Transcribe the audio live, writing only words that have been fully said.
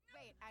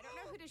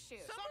to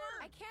shoot.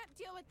 Summer! I can't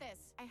deal with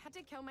this. I had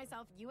to kill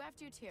myself. You have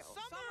to too.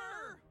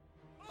 Summer!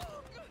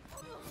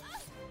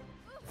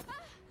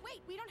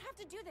 Wait, we don't have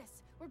to do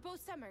this. We're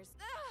both Summers.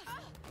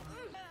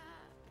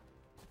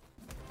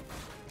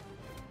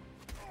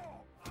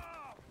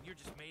 You're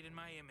just made in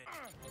my image.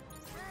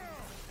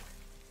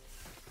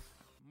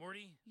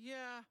 Morty?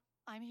 Yeah.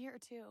 I'm here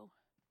too.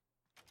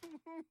 You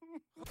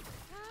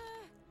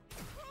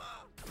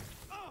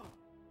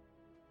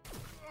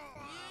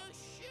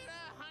should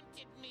have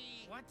hunted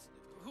me. What?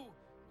 Who?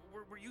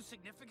 Were you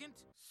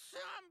significant?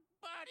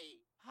 Somebody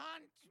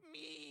hunt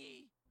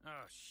me.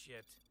 Oh,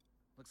 shit.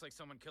 Looks like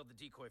someone killed the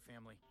Decoy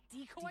family.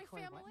 Decoy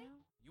family?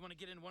 You want to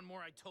get in one more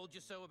I told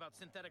you so about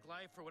synthetic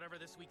life or whatever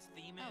this week's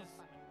theme is?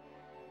 Fine.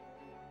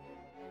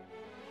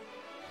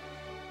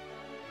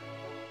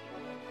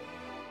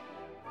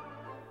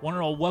 One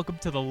and all, welcome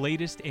to the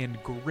latest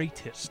and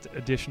greatest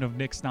edition of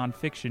Nick's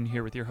Nonfiction,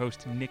 here with your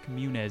host, Nick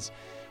Muniz,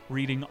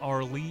 reading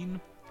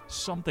Arlene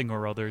something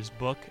or other's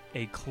book,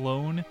 A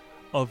Clone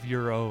of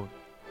Your Own.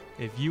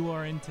 If you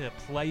are into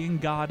playing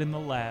God in the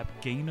lab,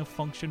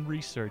 gain-of-function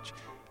research,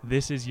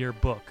 this is your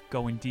book,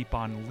 going deep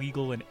on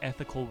legal and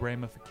ethical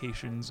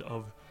ramifications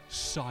of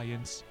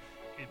science.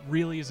 It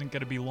really isn't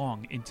going to be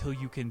long until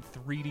you can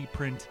 3D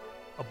print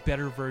a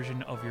better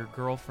version of your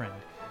girlfriend.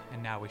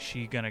 And now, is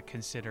she going to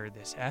consider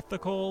this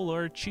ethical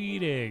or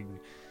cheating?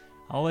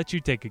 I'll let you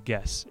take a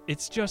guess.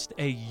 It's just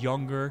a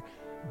younger,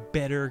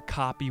 better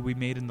copy we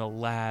made in the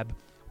lab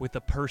with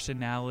a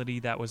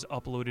personality that was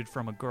uploaded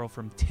from a girl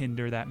from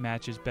Tinder that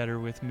matches better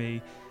with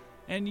me.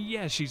 And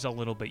yeah, she's a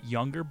little bit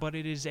younger, but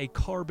it is a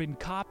carbon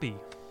copy.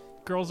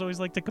 Girls always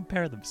like to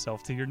compare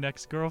themselves to your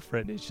next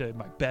girlfriend.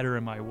 Am I better?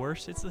 Am I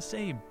worse? It's the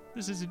same.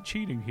 This isn't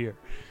cheating here.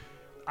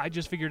 I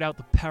just figured out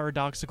the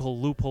paradoxical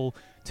loophole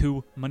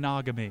to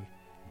monogamy.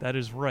 That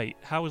is right.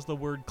 How is the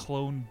word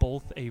clone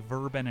both a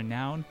verb and a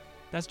noun?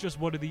 That's just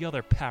one of the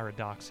other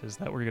paradoxes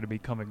that we're going to be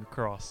coming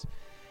across.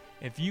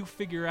 If you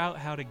figure out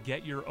how to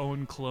get your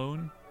own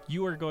clone,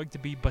 you are going to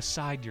be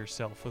beside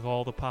yourself with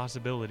all the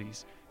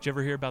possibilities. Did you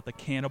ever hear about the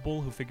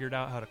cannibal who figured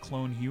out how to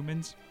clone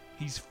humans?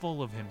 He's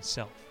full of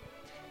himself.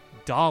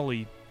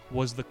 Dolly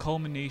was the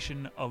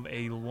culmination of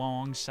a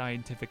long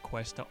scientific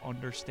quest to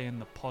understand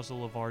the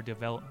puzzle of our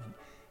development.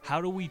 How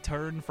do we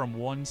turn from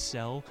one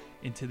cell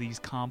into these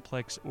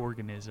complex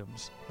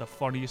organisms? The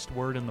funniest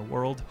word in the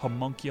world,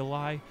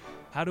 homunculi.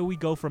 How do we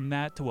go from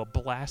that to a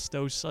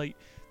blastocyte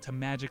to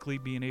magically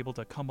being able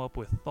to come up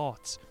with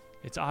thoughts?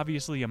 It's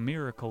obviously a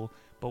miracle,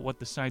 but what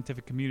the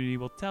scientific community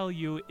will tell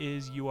you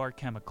is you are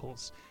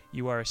chemicals.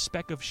 You are a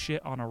speck of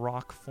shit on a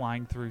rock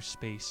flying through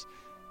space.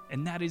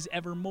 And that is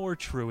ever more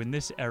true in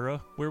this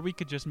era where we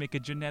could just make a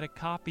genetic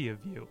copy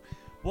of you.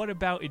 What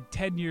about in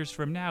 10 years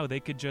from now, they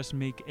could just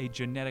make a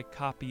genetic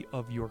copy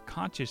of your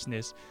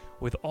consciousness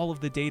with all of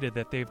the data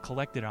that they've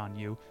collected on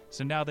you?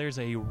 So now there's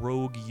a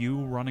rogue you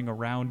running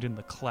around in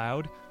the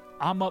cloud.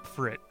 I'm up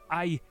for it.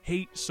 I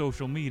hate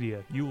social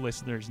media. You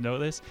listeners know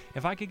this.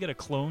 If I could get a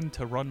clone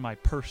to run my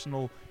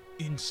personal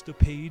Insta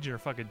page or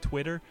fucking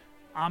Twitter,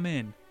 I'm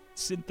in.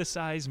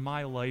 Synthesize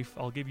my life.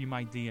 I'll give you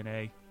my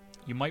DNA.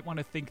 You might want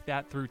to think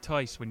that through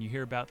twice when you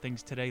hear about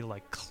things today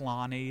like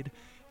Clonaid.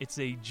 It's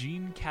a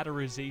gene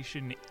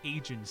categorization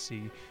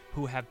agency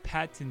who have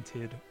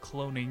patented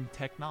cloning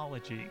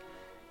technology.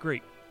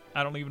 Great.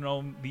 I don't even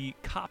own the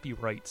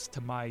copyrights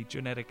to my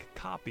genetic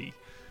copy.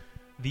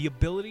 The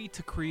ability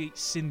to create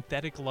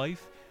synthetic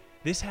life,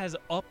 this has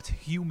upped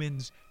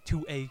humans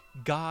to a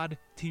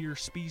god-tier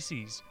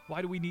species.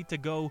 Why do we need to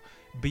go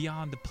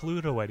beyond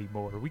Pluto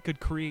anymore? We could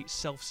create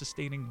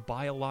self-sustaining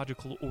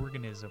biological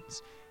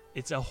organisms.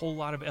 It's a whole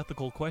lot of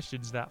ethical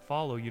questions that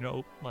follow,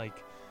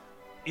 like,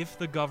 if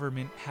the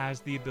government has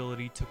the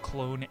ability to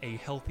clone a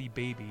healthy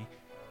baby,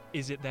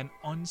 is it then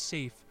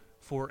unsafe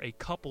for a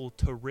couple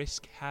to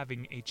risk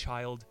having a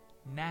child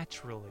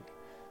naturally?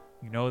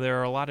 There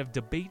are a lot of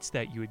debates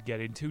that you would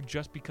get into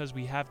just because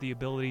we have the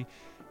ability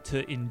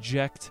to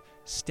inject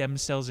stem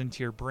cells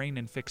into your brain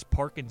and fix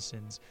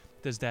Parkinson's.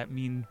 Does that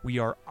mean we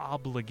are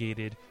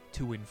obligated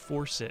to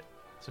enforce it?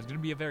 So it's going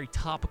to be a very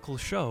topical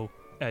show,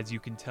 as you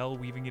can tell,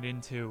 weaving it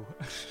into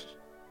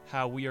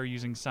how we are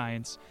using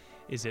science.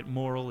 Is it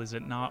moral? Is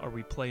it not? Are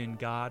we playing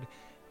God?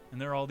 And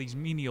there are all these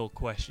menial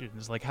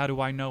questions, like how do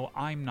I know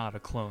I'm not a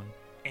clone?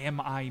 Am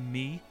I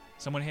me?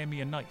 Someone hand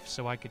me a knife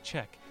so I could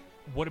check.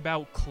 What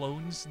about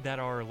clones that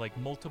are like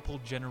multiple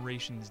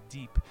generations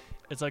deep?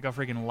 It's like a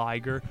friggin'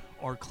 Liger.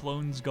 Are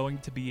clones going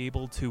to be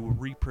able to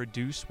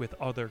reproduce with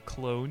other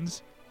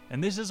clones?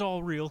 And this is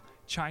all real.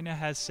 China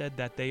has said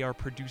that they are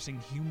producing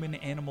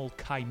human-animal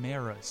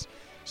chimeras.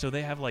 So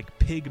they have like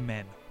pig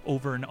men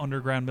over in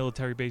underground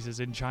military bases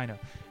in China.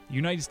 The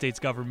United States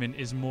government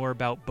is more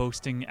about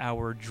boasting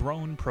our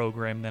drone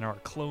program than our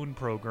clone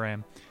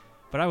program.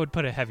 But I would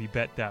put a heavy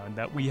bet down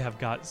that we have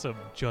got some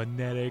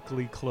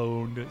genetically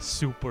cloned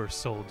super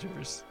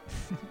soldiers.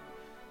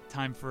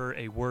 Time for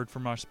a word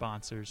from our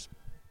sponsors.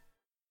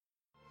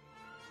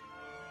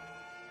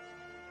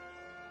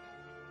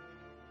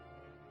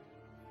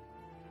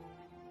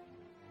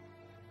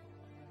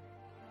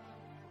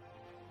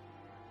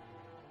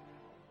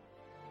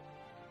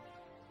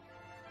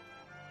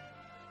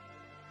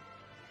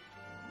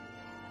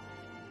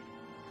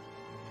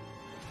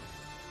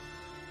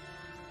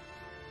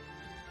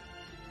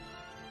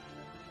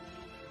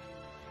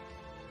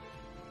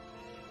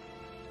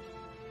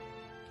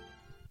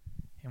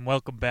 And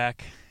welcome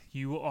back.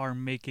 You are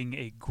making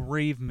a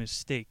grave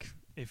mistake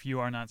if you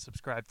are not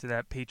subscribed to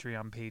that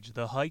Patreon page.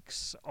 The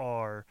hikes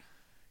are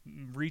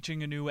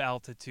reaching a new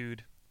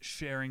altitude,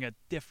 sharing a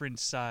different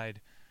side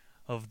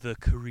of the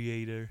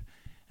creator.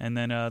 And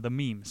then the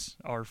memes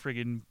are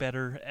friggin'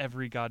 better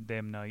every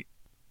goddamn night.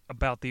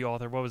 About the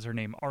author, what was her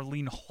name?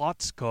 Arlene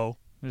Hlotzko.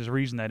 There's a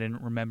reason I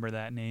didn't remember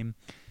that name.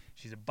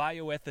 She's a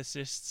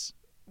bioethicist.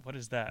 What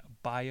is that?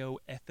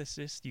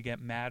 Bioethicist? You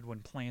get mad when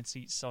plants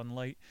eat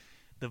sunlight.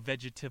 The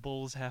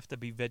vegetables have to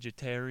be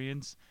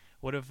vegetarians.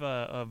 What if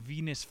a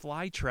Venus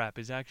flytrap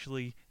is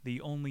actually the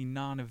only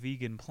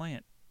non-vegan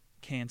plant?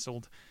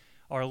 Cancelled.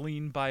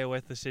 Arlene,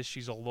 bioethicist,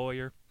 she's a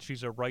lawyer.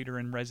 She's a writer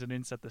in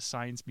residence at the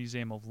Science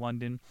Museum of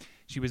London.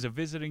 She was a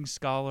visiting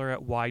scholar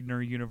at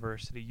Widener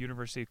University,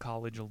 University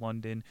College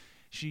London.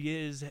 She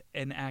is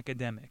an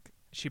academic.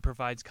 She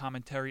provides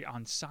commentary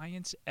on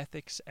science,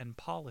 ethics, and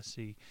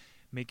policy,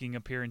 making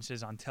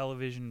appearances on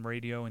television,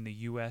 radio in the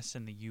U.S.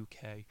 and the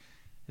U.K.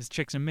 This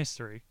chick's a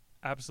mystery.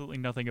 Absolutely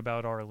nothing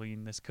about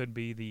Arlene. This could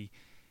be the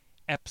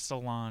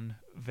Epsilon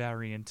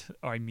variant,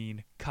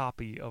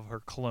 copy of her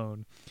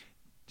clone.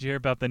 Did you hear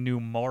about the new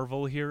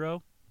Marvel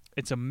hero?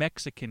 It's a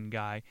Mexican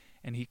guy,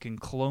 and he can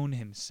clone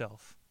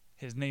himself.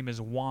 His name is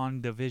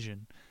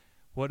WandaVision.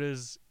 What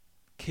does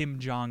Kim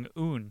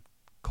Jong-un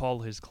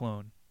call his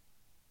clone?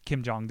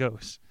 Kim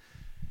Jong-dos.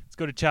 Let's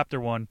go to Chapter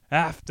 1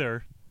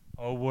 after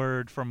a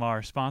word from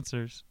our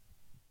sponsors.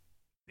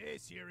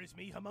 This here is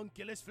me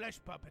homunculus flesh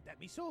puppet that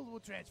me soul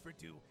will transfer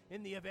to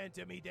in the event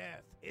of me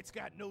death. It's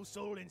got no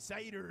soul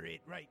inside of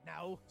it right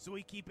now, so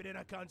we keep it in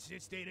a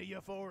constant state of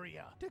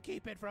euphoria to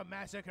keep it from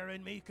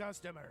massacring me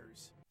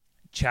customers.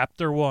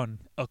 Chapter 1,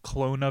 A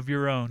Clone of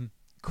Your Own,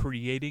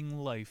 Creating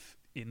Life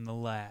in the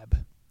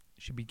Lab.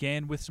 She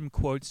began with some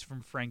quotes from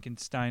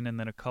Frankenstein and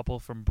then a couple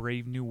from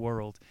Brave New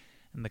World,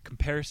 and the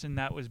comparison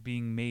that was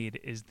being made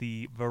is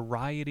the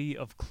variety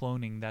of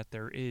cloning that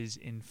there is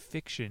in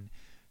fiction.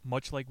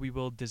 Much like we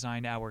will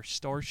design our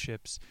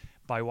starships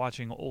by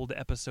watching old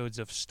episodes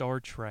of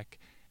Star Trek,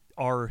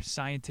 are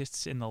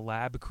scientists in the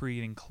lab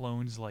creating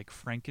clones like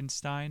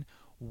Frankenstein,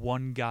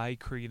 one guy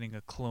creating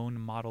a clone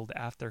modeled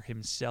after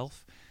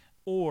himself,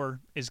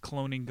 or is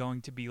cloning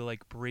going to be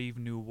like Brave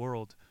New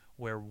World,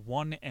 where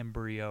one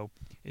embryo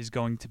is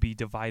going to be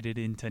divided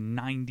into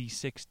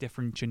 96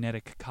 different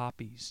genetic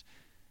copies?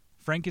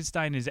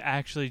 Frankenstein is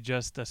actually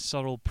just a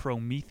subtle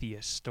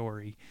Prometheus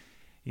story.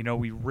 You know,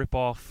 we rip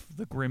off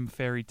the Grimm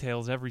fairy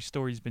tales. Every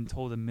story's been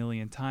told a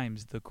million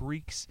times. The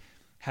Greeks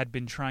had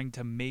been trying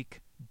to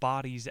make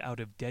bodies out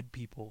of dead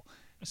people.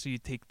 So you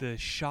take the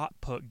shot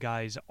put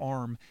guy's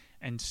arm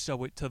and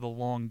sew it to the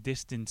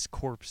long-distance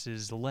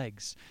corpse's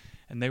legs.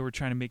 And they were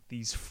trying to make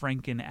these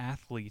Franken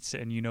athletes.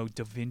 And, you know,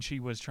 Da Vinci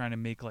was trying to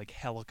make, like,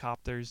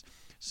 helicopters,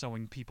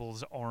 sewing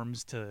people's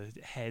arms to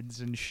heads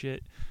and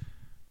shit.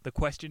 The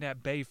question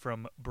at bay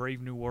from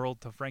Brave New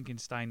World to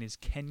Frankenstein is,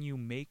 can you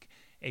make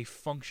a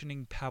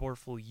functioning,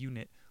 powerful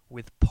unit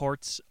with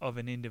parts of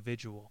an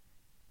individual?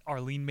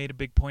 Arlene made a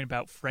big point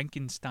about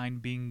Frankenstein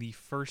being the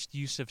first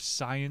use of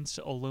science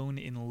alone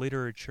in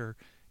literature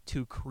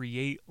to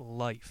create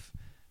life.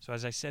 So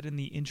as I said in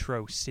the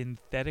intro,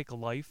 synthetic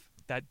life,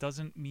 that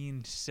doesn't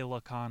mean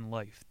silicon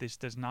life. This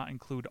does not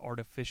include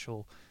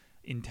artificial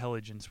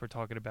intelligence we're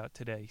talking about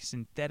today.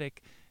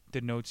 Synthetic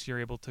denotes you're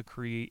able to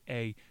create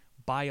a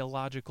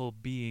biological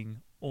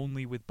being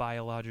only with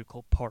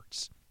biological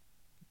parts.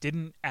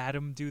 Didn't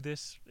Adam do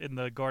this in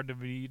the Garden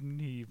of Eden?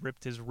 He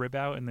ripped his rib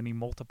out and then he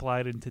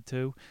multiplied into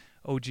two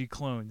OG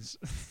clones.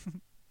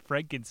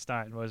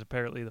 Frankenstein was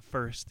apparently the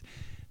first.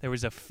 There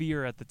was a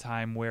fear at the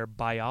time where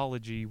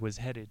biology was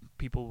headed.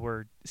 People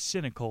were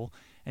cynical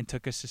and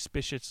took a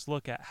suspicious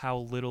look at how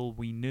little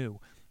we knew.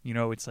 You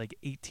know, it's like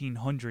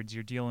 1800s,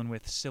 you're dealing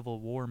with Civil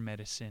War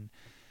medicine.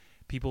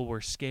 People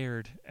were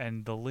scared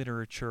and the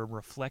literature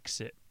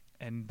reflects it.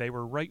 And they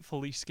were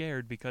rightfully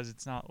scared because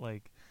it's not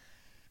like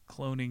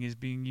cloning is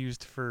being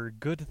used for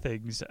good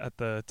things at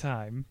the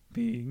time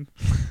being.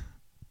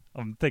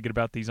 I'm thinking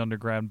about these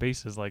underground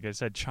bases. Like I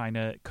said,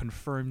 China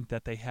confirmed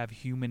that they have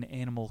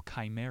human-animal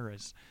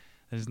chimeras.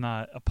 That is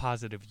not a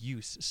positive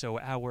use. So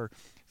our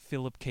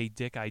Philip K.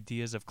 Dick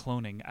ideas of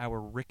cloning,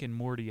 our Rick and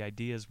Morty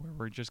ideas where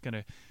we're just going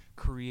to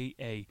create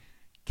a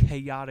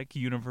chaotic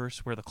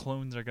universe where the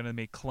clones are going to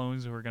make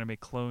clones who are going to make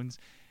clones,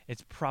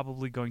 it's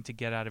probably going to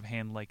get out of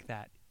hand like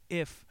that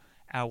if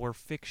our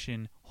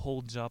fiction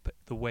holds up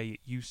the way it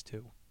used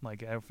to.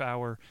 Like, if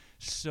our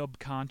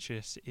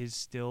subconscious is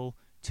still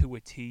to a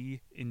T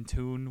in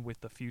tune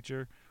with the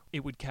future,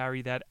 it would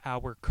carry that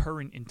our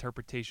current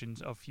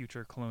interpretations of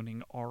future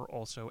cloning are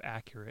also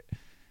accurate.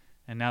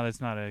 And now that's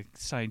not a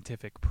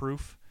scientific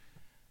proof.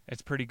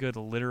 It's pretty good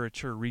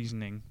literature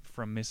reasoning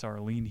from Miss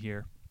Arlene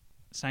here.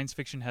 Science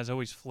fiction has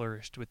always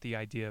flourished with the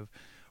idea of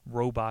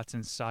robots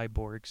and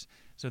cyborgs.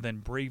 So then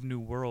Brave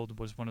New World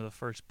was one of the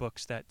first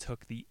books that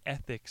took the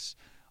ethics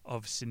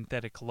of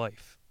synthetic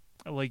life.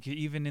 Like,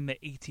 even in the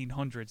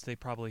 1800s, they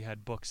probably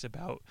had books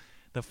about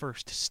the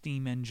first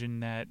steam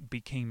engine that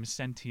became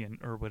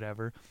sentient or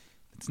whatever.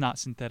 It's not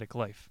synthetic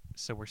life.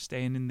 So we're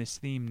staying in this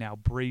theme now.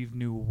 Brave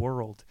New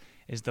World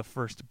is the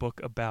first book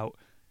about,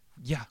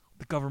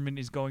 the government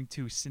is going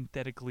to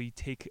synthetically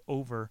take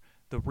over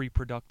the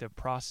reproductive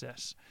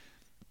process.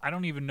 I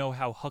don't even know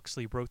how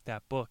Huxley wrote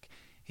that book.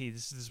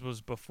 This was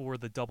before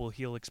the double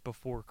helix,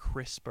 before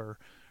CRISPR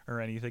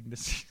or anything.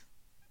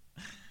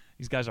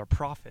 These guys are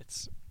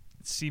prophets.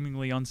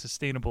 Seemingly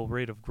unsustainable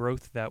rate of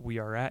growth that we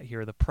are at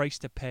here. The price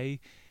to pay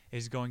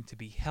is going to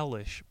be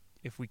hellish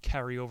if we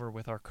carry over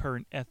with our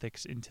current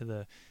ethics into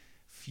the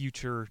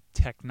future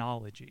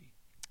technology.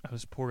 That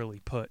was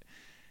poorly put.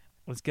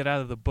 Let's get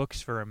out of the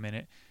books for a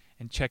minute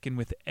and check in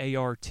with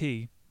ART.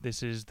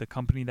 This is the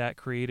company that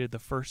created the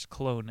first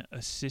clone,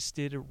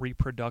 assisted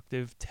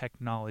reproductive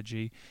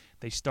technology.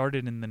 They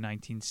started in the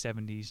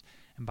 1970s,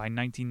 and by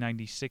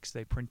 1996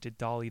 they printed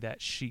Dolly that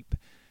sheep.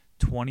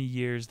 20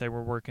 years they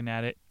were working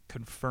at it,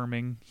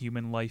 confirming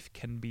human life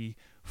can be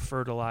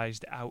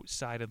fertilized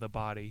outside of the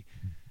body.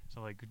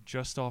 So,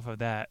 just off of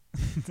that,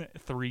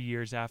 3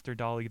 years after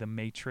Dolly the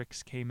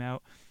Matrix came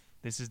out,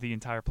 this is the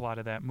entire plot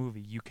of that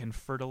movie. You can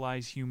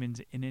fertilize humans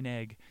in an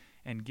egg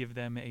and give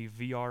them a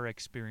VR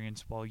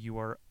experience while you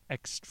are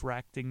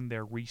extracting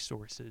their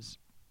resources.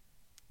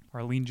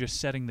 Arlene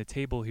just setting the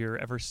table here.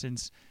 Ever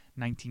since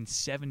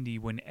 1970,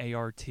 when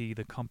ART,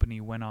 the company,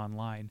 went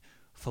online,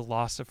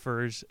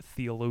 philosophers,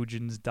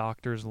 theologians,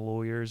 doctors,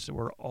 lawyers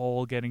were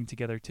all getting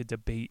together to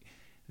debate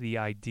the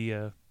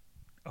idea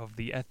of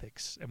the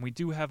ethics. And we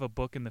do have a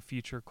book in the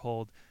future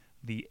called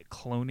The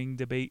Cloning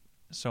Debate,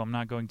 so I'm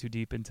not going too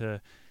deep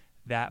into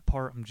that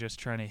part. I'm just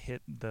trying to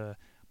hit the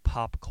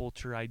pop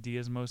culture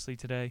ideas mostly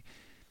today.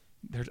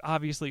 There's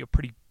obviously a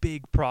pretty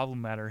big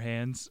problem at our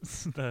hands.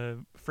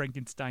 The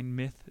Frankenstein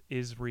myth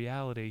is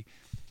reality.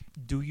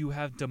 Do you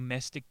have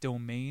domestic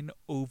domain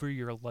over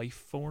your life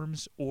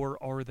forms, or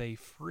are they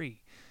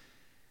free?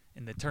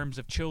 In the terms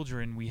of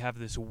children, we have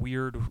this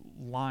weird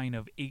line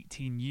of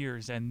 18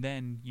 years, and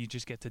then you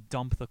just get to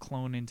dump the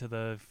clone into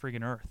the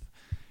friggin' earth.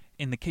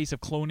 In the case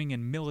of cloning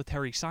and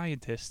military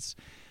scientists,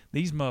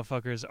 these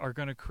motherfuckers are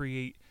going to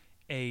create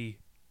a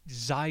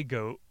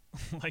zygote,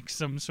 like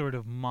some sort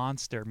of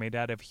monster made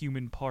out of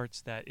human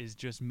parts that is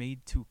just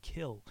made to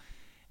kill.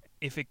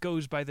 If it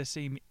goes by the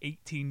same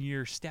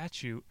 18-year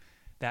statute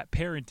that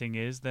parenting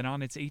is, then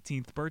on its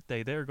 18th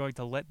birthday, they're going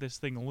to let this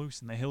thing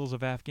loose in the hills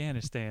of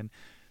Afghanistan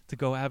to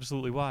go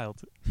absolutely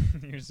wild.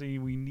 You see,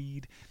 we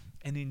need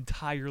an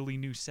entirely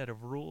new set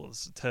of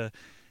rules to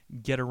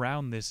get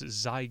around this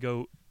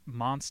zygote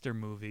monster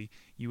movie.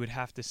 You would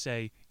have to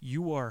say,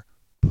 you are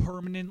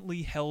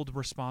permanently held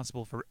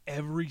responsible for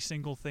every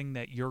single thing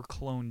that your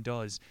clone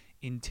does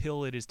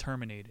until it is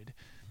terminated.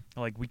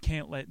 We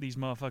can't let these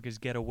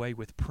motherfuckers get away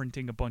with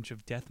printing a bunch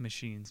of death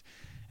machines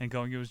and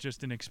going, it was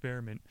just an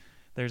experiment.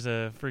 There's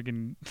a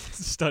friggin'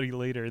 study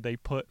later, they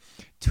put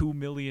 2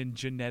 million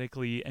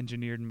genetically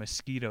engineered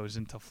mosquitoes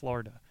into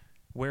Florida.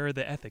 Where are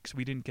the ethics?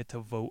 We didn't get to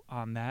vote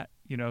on that.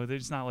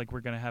 It's not like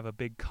we're going to have a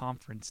big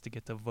conference to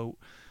get to vote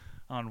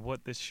on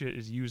what this shit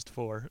is used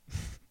for.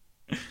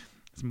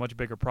 It's a much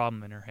bigger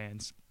problem in our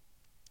hands.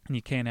 And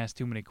you can't ask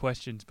too many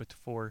questions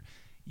before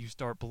you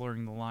start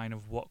blurring the line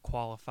of what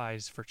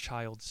qualifies for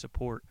child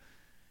support.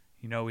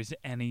 Is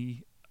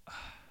any,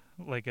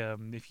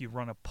 if you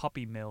run a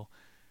puppy mill,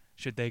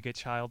 should they get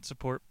child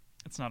support?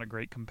 It's not a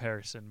great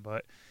comparison,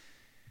 but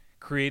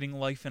creating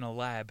life in a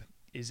lab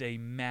is a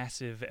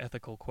massive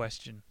ethical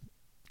question.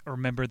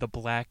 Remember the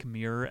Black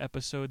Mirror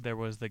episode? There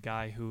was the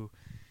guy who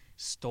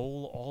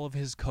stole all of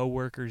his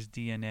coworkers'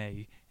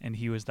 DNA, and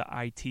he was the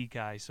IT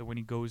guy, so when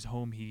he goes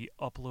home, he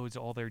uploads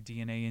all their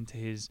DNA into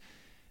his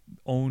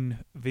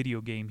own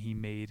video game he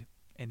made,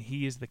 and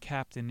he is the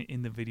captain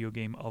in the video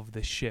game of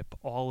the ship.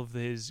 All of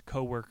his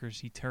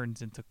coworkers he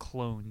turns into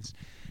clones,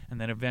 and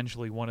then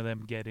eventually one of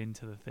them get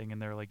into the thing,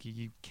 and they're like,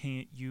 you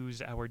can't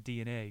use our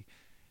DNA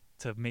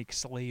to make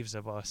slaves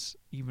of us,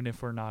 even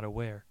if we're not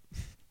aware.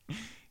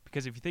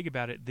 Because if you think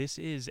about it, this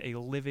is a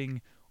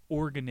living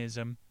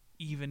organism.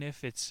 Even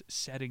if its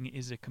setting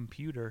is a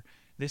computer,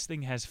 this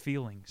thing has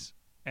feelings.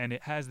 And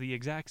it has the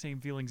exact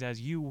same feelings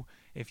as you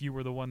if you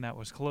were the one that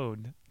was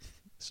cloned.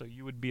 So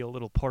you would be a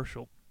little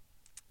partial.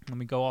 Let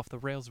me go off the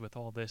rails with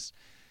all this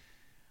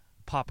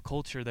pop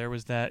culture. There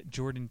was that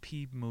Jordan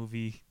Peele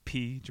movie,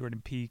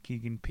 Jordan Peele,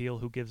 Keegan Peele,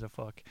 who gives a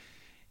fuck.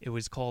 It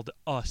was called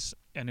Us,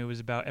 and it was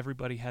about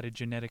everybody had a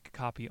genetic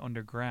copy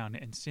underground.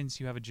 And since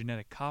you have a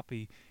genetic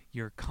copy,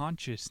 your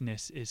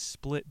consciousness is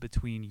split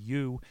between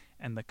you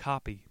and the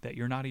copy that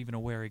you're not even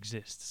aware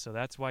exists. So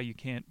that's why you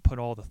can't put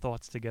all the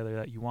thoughts together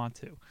that you want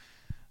to.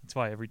 That's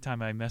why every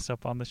time I mess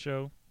up on the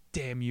show,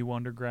 damn you,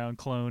 underground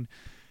clone.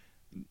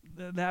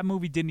 That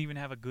movie didn't even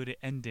have a good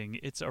ending.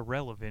 It's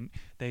irrelevant.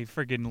 They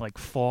friggin'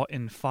 fought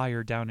in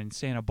fire down in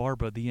Santa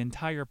Barbara. The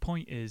entire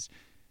point is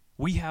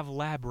we have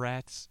lab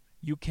rats.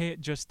 You can't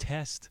just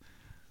test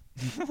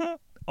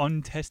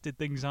untested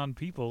things on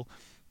people.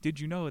 Did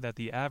you know that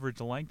the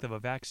average length of a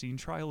vaccine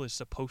trial is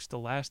supposed to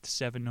last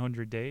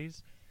 700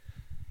 days?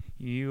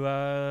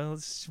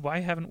 Why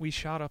haven't we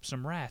shot up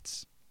some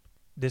rats?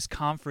 This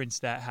conference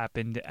that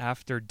happened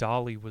after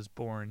Dolly was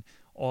born,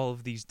 all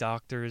of these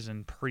doctors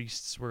and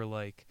priests were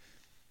like,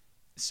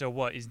 so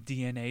what, is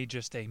DNA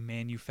just a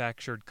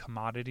manufactured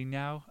commodity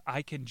now?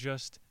 I can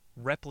just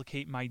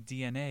replicate my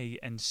DNA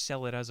and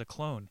sell it as a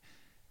clone.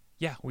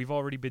 Yeah, we've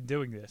already been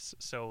doing this.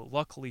 So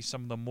luckily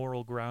some of the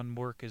moral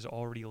groundwork is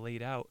already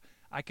laid out.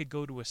 I could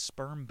go to a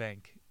sperm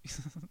bank.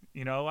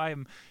 You know, I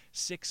am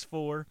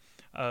 6'4",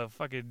 a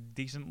fucking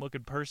decent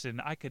looking person.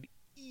 I could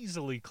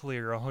easily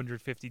clear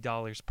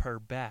 $150 per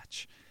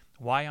batch.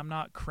 Why I'm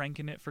not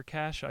cranking it for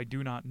cash, I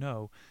do not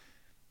know.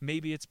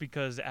 Maybe it's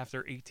because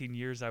after 18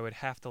 years I would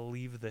have to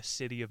leave the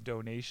city of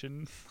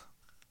donation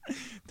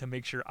to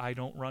make sure I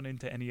don't run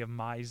into any of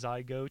my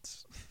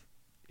zygotes.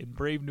 In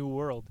Brave New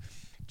World,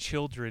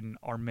 children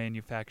are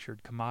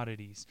manufactured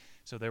commodities,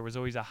 so there was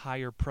always a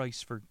higher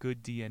price for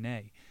good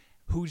DNA.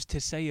 Who's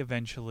to say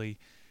eventually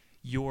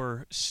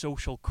your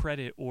social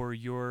credit or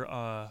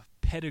your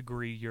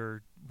pedigree,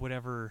 your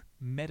whatever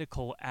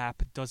medical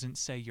app doesn't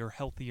say you're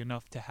healthy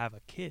enough to have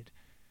a kid?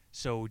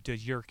 So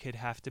does your kid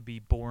have to be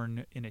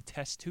born in a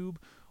test tube,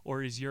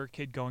 or is your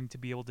kid going to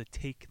be able to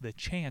take the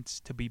chance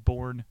to be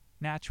born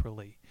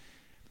naturally?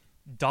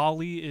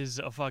 Dolly is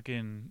a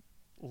fucking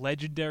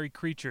legendary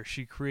creature.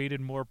 She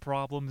created more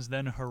problems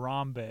than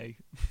Harambe.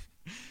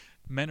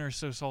 Men are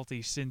so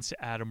salty since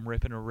Adam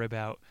ripping a rib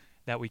out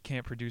that we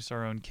can't produce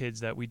our own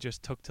kids that we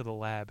just took to the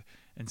lab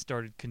and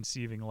started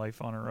conceiving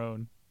life on our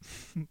own.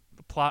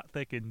 The plot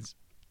thickens.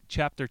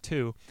 Chapter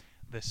 2,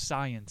 The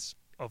Science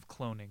of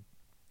Cloning.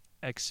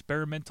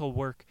 Experimental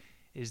work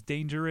is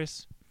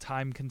dangerous,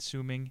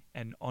 time-consuming,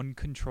 and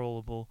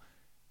uncontrollable,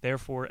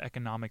 therefore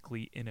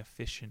economically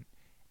inefficient.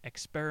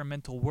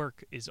 Experimental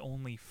work is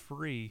only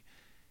free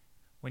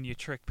when you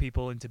trick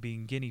people into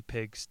being guinea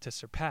pigs to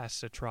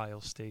surpass a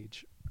trial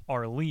stage.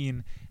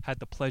 Arlene had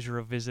the pleasure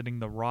of visiting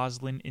the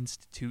Roslin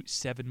Institute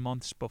 7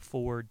 months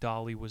before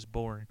Dolly was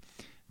born.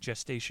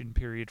 Gestation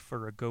period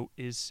for a goat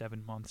is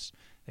 7 months.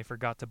 They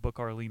forgot to book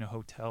Arlene a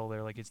hotel.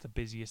 They're like, it's the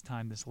busiest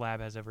time this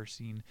lab has ever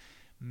seen.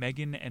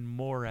 Megan and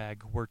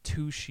Morag were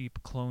 2 sheep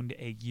cloned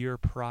a year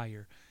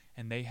prior,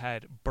 and they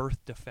had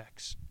birth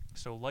defects.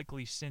 So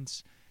likely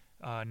since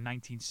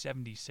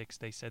 1976,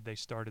 they said they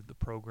started the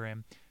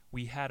program.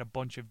 We had a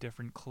bunch of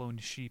different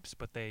cloned sheeps,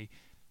 but they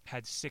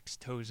had 6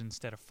 toes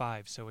instead of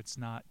 5, so it's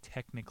not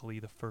technically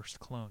the first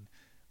clone.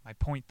 My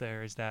point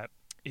there is that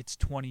it's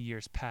 20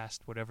 years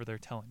past whatever they're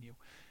telling you.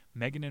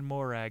 Megan and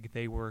Morag,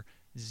 they were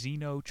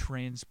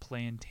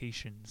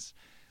xenotransplantations.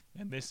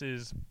 And this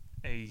is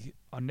a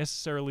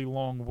unnecessarily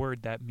long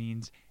word that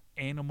means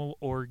animal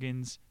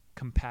organs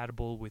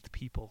compatible with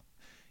people.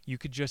 You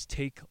could just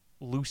take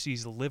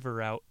Lucy's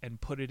liver out and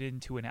put it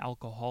into an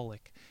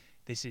alcoholic.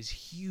 This is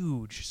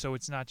huge. So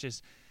it's not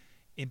just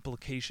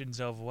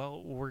implications of,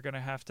 well, we're going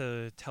to have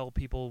to tell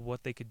people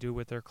what they could do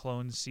with their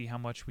clones, see how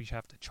much we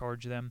have to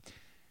charge them.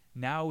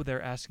 Now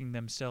they're asking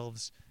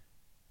themselves,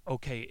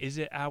 okay, is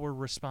it our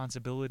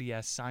responsibility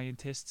as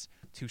scientists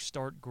to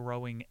start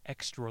growing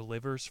extra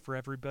livers for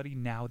everybody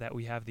now that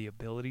we have the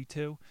ability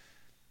to?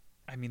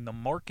 I mean, the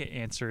market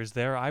answer is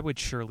there. I would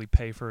surely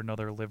pay for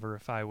another liver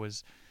if I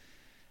was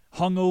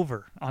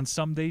hungover. On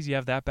some days you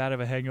have that bad of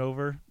a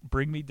hangover,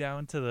 bring me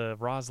down to the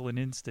Roslin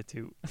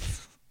Institute.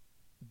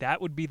 That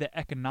would be the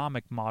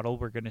economic model.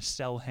 We're going to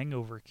sell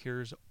hangover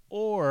cures.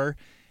 Or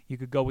you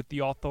could go with the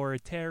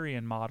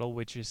authoritarian model,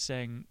 which is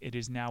saying it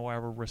is now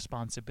our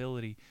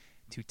responsibility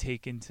to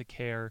take into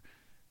care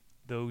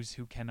those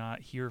who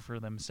cannot hear for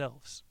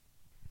themselves.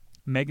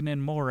 Megan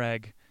and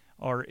Morag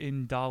are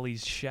in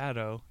Dolly's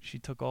shadow. She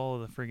took all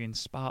of the friggin'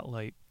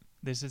 spotlight.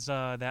 This is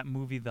that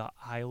movie, The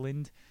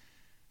Island.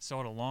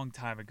 Saw it a long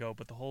time ago,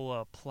 but the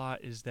whole plot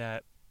is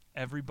that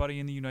everybody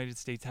in the United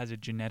States has a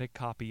genetic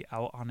copy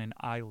out on an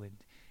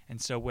island.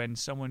 And so when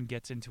someone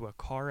gets into a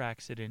car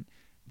accident,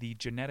 the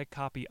genetic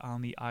copy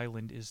on the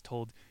island is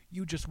told,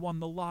 you just won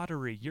the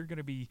lottery. You're going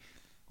to be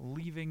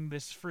leaving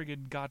this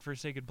friggin'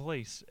 godforsaken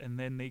place. And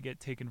then they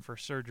get taken for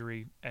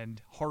surgery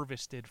and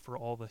harvested for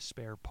all the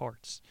spare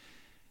parts.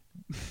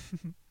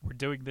 We're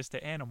doing this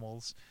to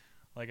animals.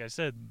 Like I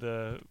said,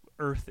 the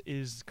Earth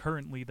is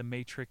currently the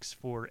matrix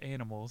for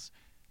animals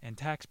and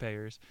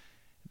taxpayers.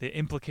 The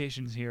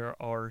implications here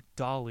are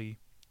Dolly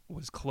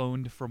was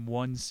cloned from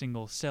one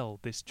single cell.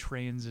 This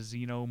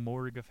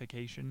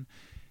transxenomorphification,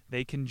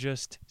 they can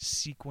just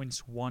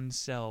sequence one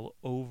cell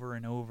over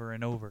and over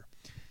and over.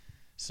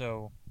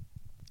 So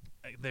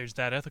there's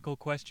that ethical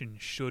question,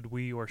 should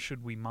we or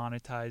should we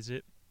monetize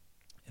it?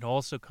 It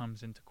also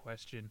comes into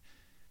question,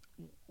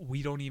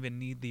 we don't even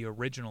need the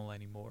original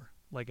anymore.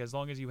 Like, as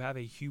long as you have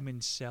a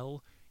human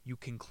cell, you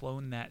can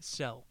clone that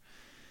cell.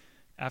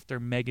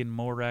 After Megan,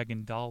 Morag,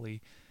 and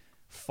Dolly,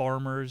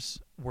 farmers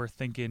were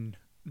thinking,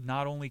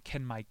 not only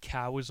can my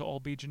cows all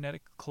be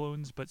genetic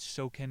clones, but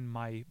so can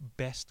my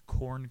best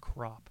corn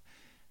crop.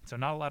 So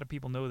not a lot of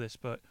people know this,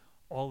 but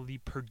all the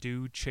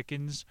Purdue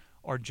chickens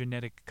are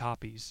genetic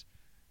copies.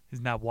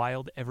 Isn't that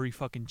wild? Every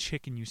fucking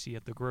chicken you see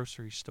at the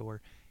grocery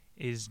store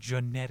is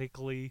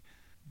genetically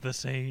the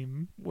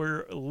same.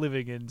 We're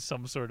living in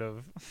some sort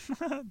of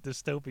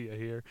dystopia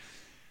here.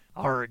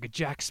 Arg,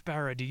 Jack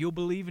Sparrow, do you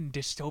believe in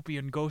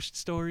dystopian ghost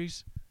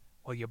stories?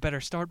 Well, you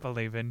better start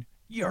believing.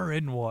 You're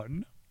in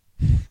one.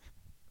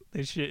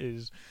 This shit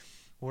is...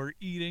 We're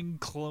eating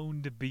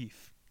cloned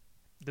beef.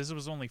 This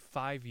was only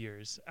 5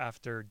 years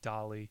after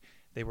Dolly.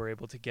 They were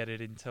able to get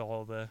it into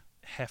all the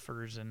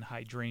heifers and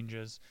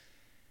hydrangeas.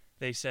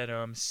 They said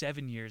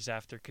 7 years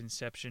after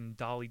conception,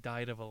 Dolly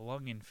died of a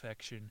lung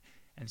infection,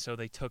 and so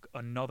they took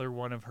another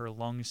one of her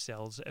lung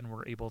cells and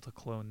were able to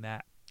clone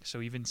that.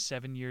 So even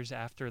 7 years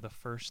after the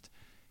first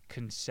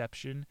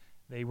conception,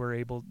 they were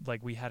able,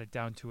 like, we had it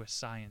down to a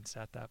science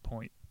at that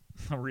point,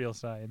 a real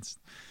science.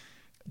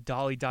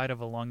 Dolly died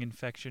of a lung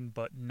infection,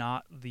 but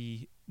not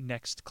the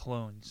next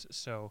clones.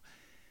 So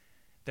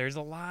there's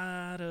a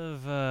lot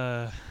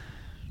of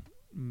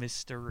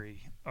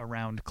mystery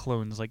around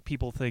clones. Like,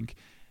 people think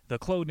the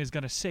clone is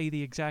going to say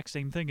the exact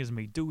same thing as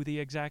me, do the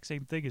exact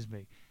same thing as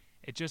me.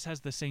 It just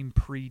has the same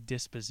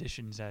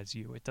predispositions as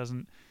you. It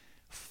doesn't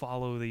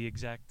follow the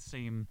exact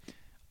same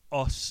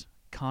us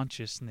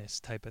consciousness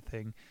type of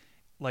thing.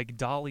 Like,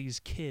 Dolly's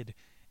kid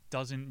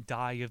doesn't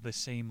die of the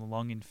same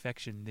lung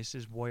infection. This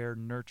is where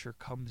nurture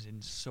comes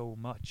in so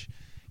much.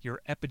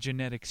 Your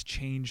epigenetics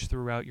change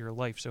throughout your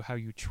life, so how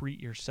you treat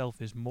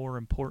yourself is more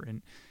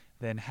important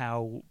than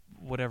how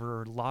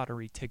whatever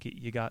lottery ticket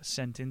you got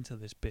sent into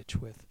this bitch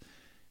with.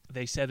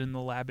 They said in the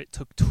lab it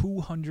took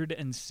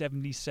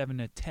 277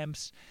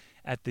 attempts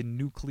at the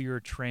nuclear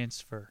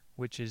transfer,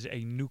 which is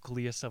a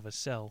nucleus of a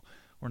cell.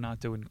 We're not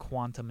doing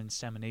quantum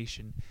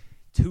insemination.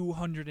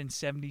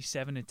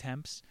 277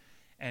 attempts,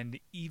 and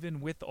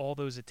even with all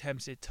those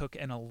attempts, it took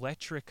an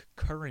electric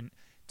current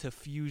to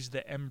fuse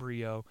the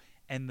embryo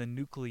and the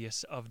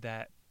nucleus of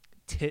that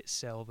tit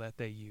cell that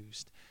they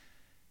used.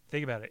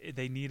 Think about it.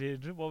 They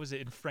needed, what was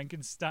it, in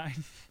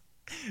Frankenstein?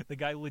 The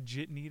guy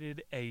legit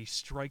needed a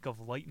strike of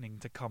lightning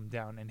to come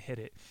down and hit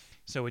it.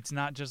 So it's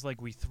not just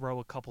like we throw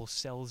a couple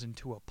cells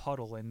into a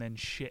puddle and then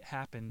shit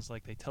happens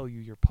like they tell you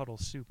your puddle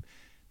soup.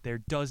 There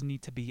does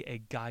need to be a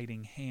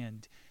guiding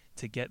hand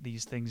to get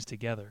these things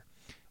together.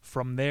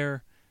 From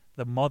there,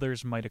 the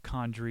mother's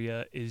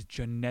mitochondria is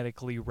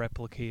genetically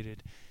replicated.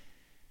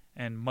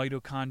 And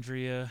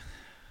mitochondria,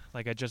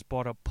 like I just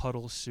bought up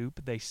puddle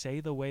soup, they say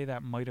the way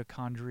that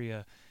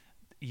mitochondria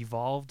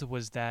evolved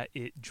was that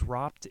it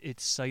dropped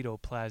its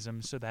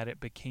cytoplasm so that it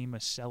became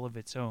a cell of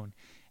its own.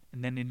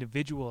 And then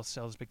individual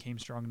cells became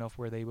strong enough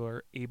where they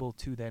were able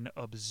to then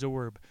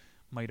absorb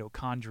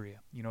mitochondria,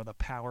 you know, the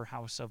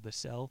powerhouse of the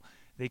cell.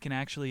 They can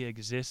actually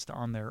exist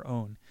on their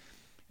own.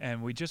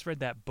 And we just read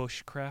that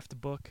bushcraft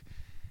book.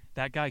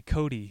 That guy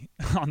Cody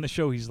on the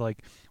show, he's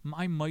like,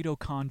 my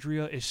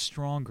mitochondria is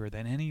stronger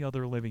than any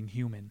other living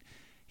human.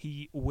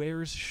 He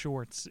wears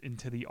shorts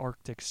into the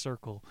Arctic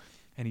Circle,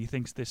 and he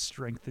thinks this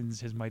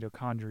strengthens his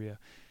mitochondria.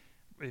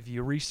 If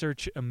you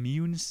research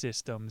immune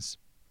systems,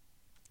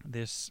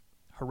 this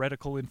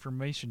heretical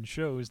information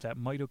shows that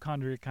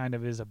mitochondria kind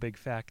of is a big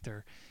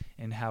factor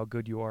in how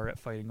good you are at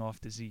fighting off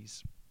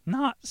disease.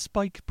 Not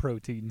spike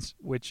proteins,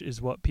 which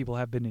is what people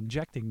have been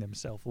injecting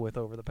themselves with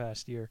over the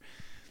past year.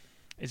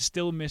 It's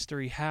still a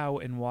mystery how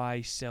and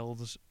why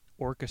cells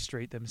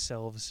orchestrate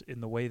themselves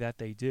in the way that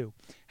they do.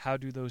 How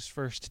do those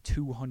first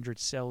 200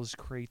 cells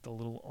create the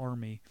little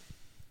army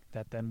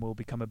that then will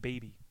become a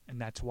baby? And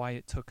that's why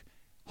it took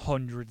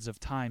hundreds of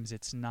times.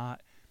 It's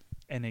not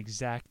an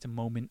exact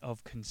moment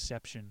of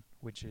conception,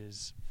 which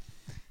is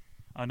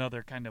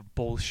another kind of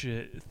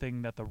bullshit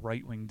thing that the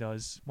right wing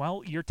does.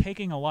 Well, you're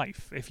taking a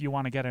life. If you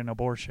want to get an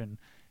abortion,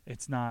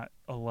 it's not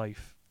a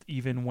life.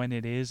 Even when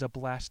it is a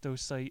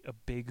blastocyte, a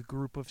big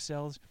group of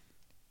cells,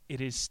 it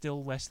is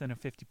still less than a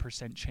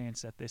 50%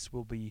 chance that this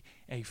will be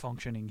a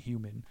functioning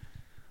human.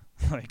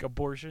 Like,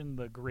 abortion,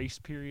 the grace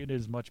period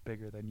is much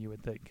bigger than you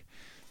would think.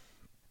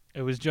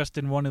 It was just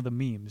in one of the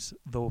memes,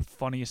 the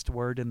funniest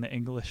word in the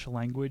English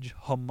language,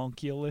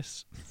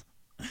 homunculus.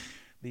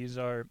 These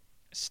are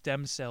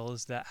stem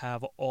cells that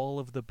have all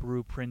of the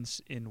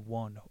blueprints in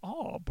one.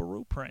 Oh,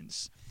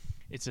 blueprints.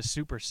 It's a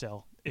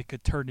supercell. It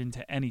could turn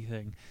into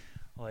anything.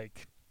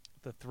 Like,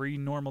 the three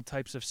normal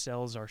types of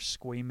cells are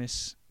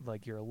squamous,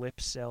 like your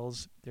lip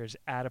cells. There's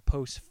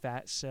adipose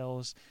fat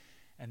cells.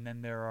 And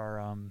then there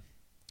are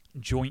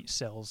joint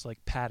cells,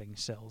 like padding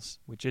cells,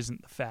 which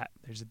isn't the fat.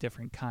 There's a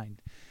different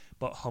kind.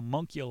 But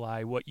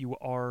homunculi, what you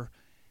are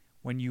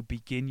when you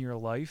begin your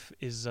life,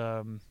 is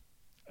a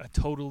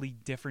totally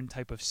different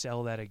type of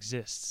cell that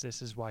exists.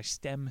 This is why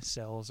stem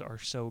cells are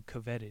so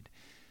coveted.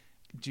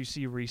 Did you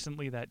see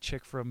recently that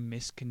chick from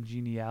Miss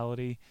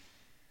Congeniality,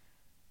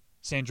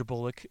 Sandra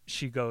Bullock?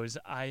 She goes,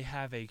 I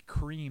have a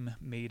cream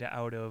made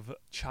out of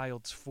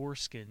child's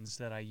foreskins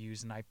that I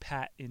use and I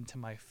pat into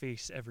my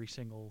face every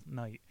single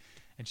night.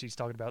 And she's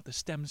talking about the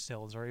stem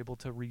cells are able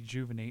to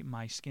rejuvenate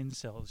my skin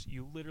cells.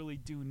 You literally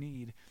do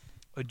need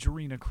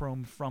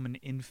adrenochrome from an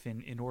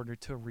infant in order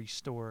to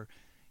restore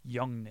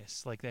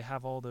youngness. Like, they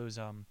have all those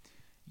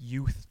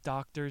youth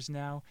doctors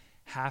now.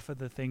 Half of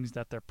the things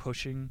that they're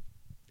pushing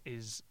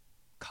is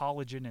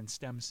collagen and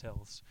stem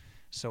cells.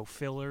 So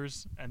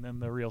fillers, and then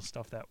the real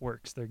stuff that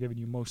works. They're giving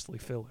you mostly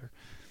filler.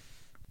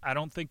 I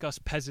don't think us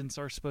peasants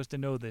are supposed to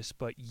know this,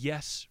 but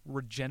yes,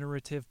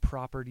 regenerative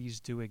properties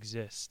do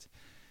exist.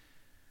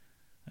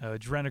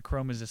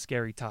 Adrenochrome is a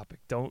scary topic.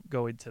 Don't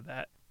go into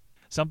that.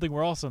 Something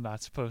we're also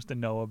not supposed to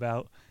know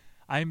about.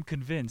 I'm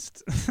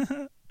convinced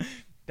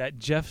that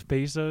Jeff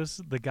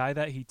Bezos, the guy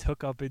that he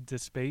took up into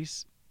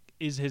space,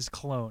 is his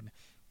clone.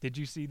 Did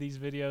you see these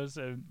videos?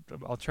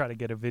 I'll try to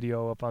get a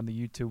video up on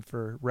the YouTube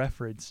for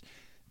reference.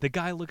 The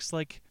guy looks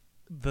like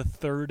the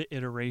third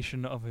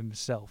iteration of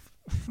himself.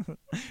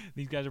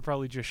 These guys are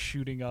probably just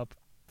shooting up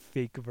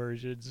fake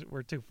versions.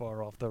 We're too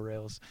far off the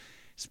rails.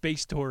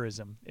 Space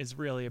tourism is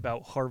really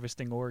about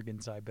harvesting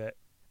organs, I bet.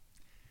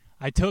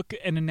 I took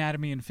an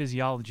anatomy and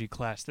physiology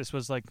class. This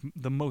was like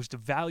the most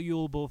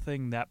valuable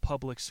thing that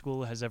public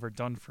school has ever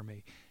done for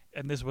me.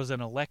 And this was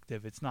an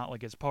elective. It's not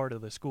like it's part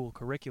of the school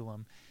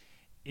curriculum.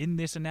 In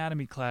this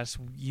anatomy class,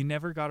 you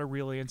never got a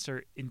real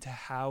answer into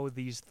how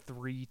these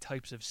 3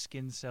 types of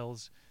skin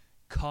cells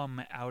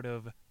come out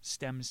of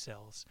stem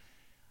cells.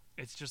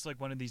 It's just like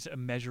one of these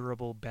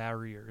immeasurable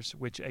barriers,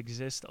 which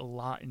exist a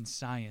lot in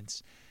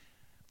science.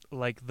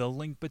 Like the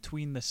link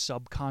between the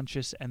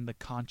subconscious and the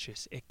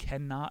conscious. It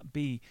cannot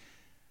be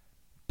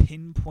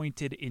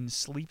pinpointed in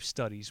sleep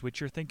studies, which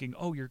you're thinking,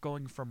 oh, you're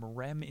going from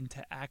REM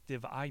into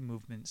active eye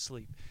movement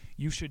sleep.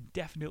 You should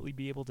definitely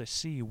be able to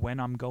see when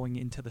I'm going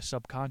into the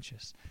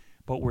subconscious.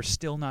 But we're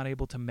still not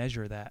able to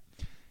measure that.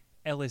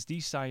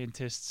 LSD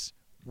scientists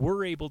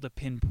were able to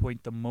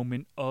pinpoint the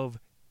moment of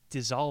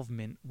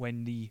dissolvement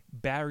when the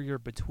barrier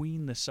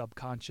between the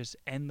subconscious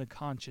and the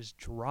conscious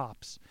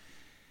drops.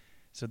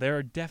 So there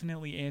are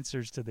definitely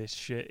answers to this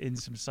shit in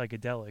some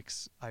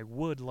psychedelics. I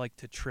would like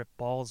to trip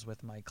balls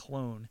with my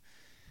clone.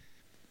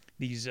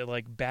 These are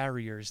like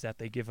barriers that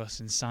they give us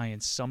in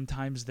science.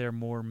 Sometimes they're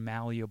more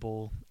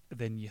malleable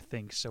than you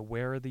think. So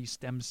where are these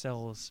stem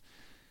cells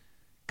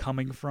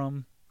coming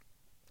from?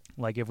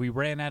 Like if we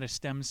ran out of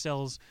stem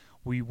cells,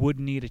 we would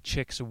need a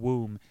chick's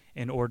womb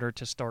in order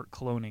to start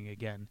cloning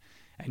again.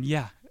 And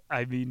yeah,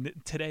 I mean,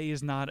 today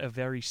is not a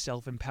very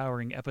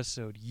self-empowering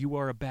episode. You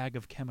are a bag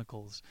of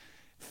chemicals.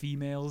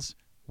 Females,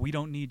 we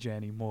don't need you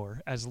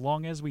anymore. As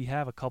long as we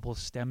have a couple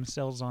stem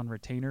cells on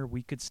retainer,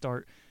 we could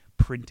start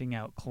printing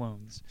out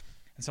clones.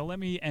 And so let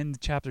me end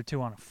chapter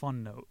 2 on a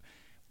fun note.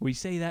 We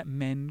say that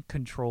men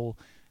control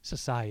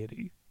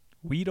society.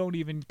 We don't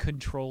even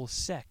control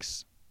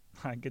sex.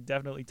 I could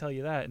definitely tell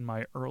you that in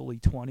my early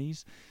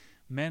 20s.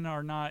 Men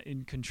are not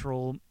in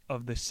control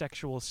of the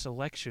sexual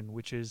selection,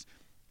 which is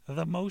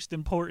the most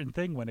important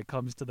thing when it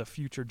comes to the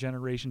future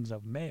generations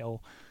of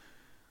male.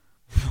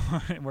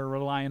 We're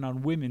relying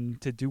on women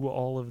to do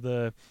all of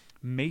the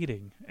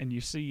mating, and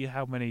you see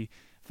how many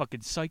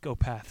fucking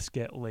psychopaths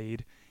get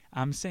laid.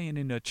 I'm saying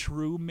in a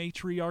true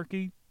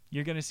matriarchy,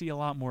 you're going to see a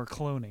lot more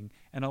cloning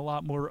and a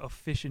lot more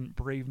efficient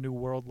Brave New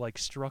World-like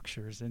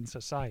structures in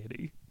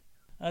society.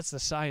 That's the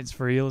science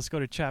for you. Let's go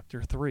to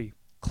chapter 3,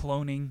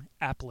 cloning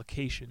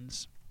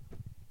applications.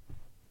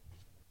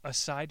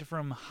 Aside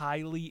from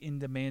highly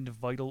in-demand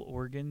vital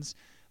organs,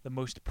 the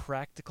most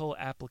practical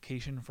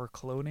application for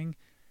cloning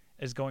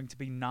is going to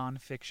be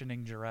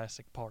non-fictioning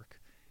Jurassic Park.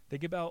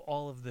 Think about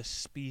all of the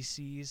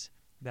species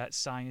that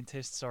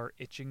scientists are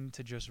itching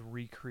to just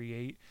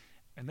recreate.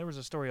 And there was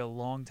a story a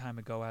long time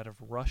ago out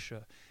of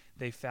Russia.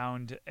 They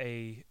found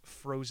a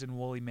frozen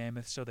woolly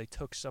mammoth, so they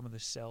took some of the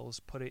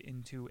cells, put it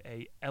into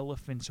a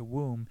elephant's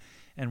womb,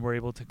 and were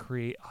able to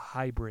create a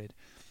hybrid.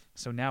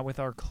 So now with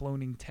our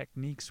cloning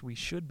techniques, we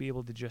should be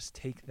able to just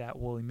take that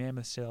woolly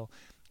mammoth cell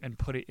and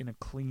put it in a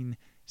clean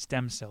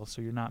stem cell,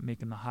 so you're not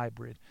making the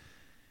hybrid.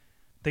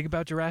 Think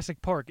about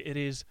Jurassic Park. It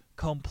is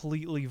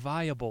completely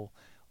viable.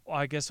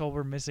 I guess all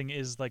we're missing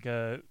is like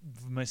a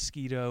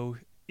mosquito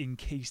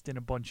encased in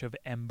a bunch of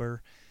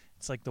ember.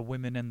 It's like the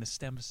women and the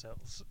stem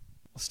cells.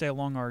 I'll stay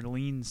along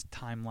Arlene's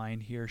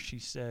timeline here. She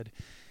said,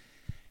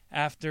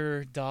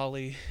 after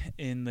Dolly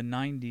in the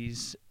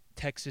 90s,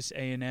 Texas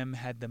A&M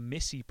had the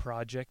Missy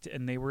Project,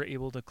 and they were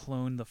able to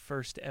clone the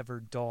first ever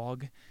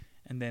dog.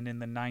 And then in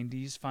the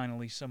 90s,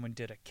 finally someone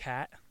did a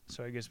cat.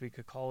 So I guess we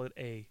could call it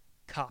a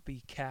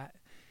copycat.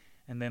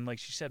 And then, like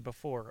she said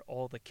before,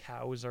 all the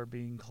cows are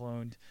being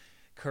cloned.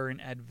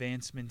 Current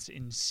advancements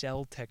in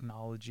cell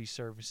technology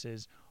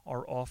services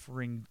are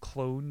offering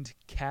cloned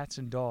cats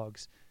and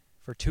dogs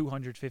for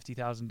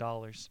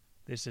 $250,000.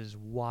 This is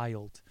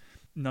wild.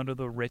 None of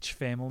the rich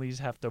families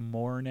have to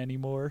mourn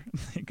anymore.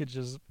 They could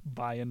just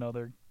buy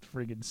another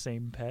friggin'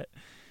 same pet.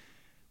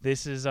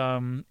 This is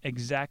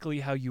exactly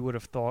how you would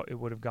have thought it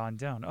would have gone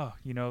down. Oh,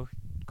 you know,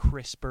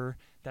 CRISPR,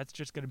 that's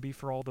just going to be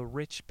for all the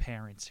rich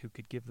parents who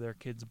could give their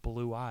kids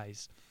blue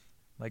eyes.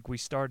 Like we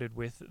started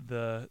with,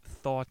 the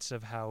thoughts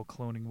of how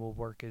cloning will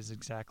work is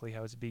exactly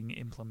how it's being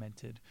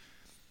implemented.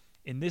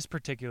 In this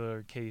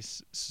particular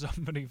case,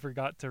 somebody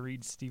forgot to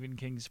read Stephen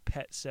King's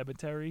Pet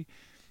Sematary.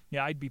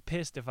 Yeah, I'd be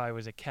pissed if I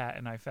was a cat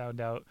and I found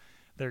out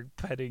they're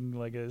petting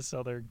like this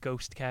other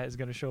ghost cat is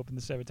going to show up in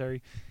the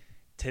cemetery.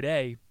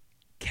 Today,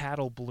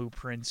 cattle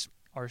blueprints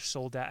are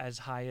sold at as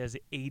high as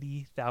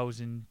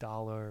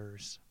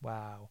 $80,000.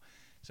 Wow.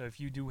 So if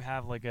you do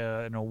have like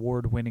an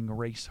award-winning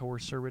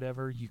racehorse or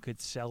whatever, you could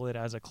sell it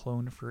as a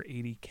clone for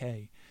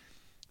 $80K.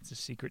 It's a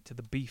secret to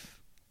the beef.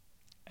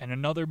 And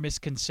another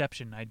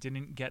misconception, I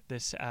didn't get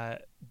this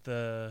at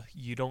the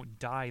you don't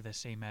die the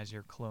same as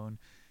your clone.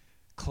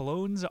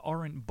 Clones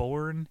aren't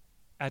born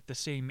at the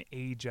same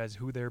age as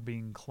who they're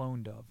being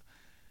cloned of.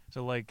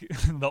 So, like,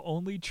 the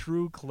only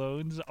true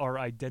clones are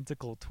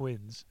identical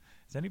twins.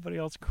 Is anybody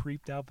else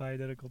creeped out by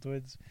identical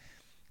twins?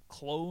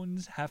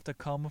 Clones have to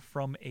come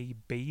from a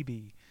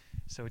baby.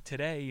 So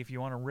today, if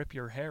you want to rip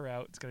your hair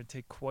out, it's going to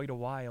take quite a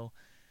while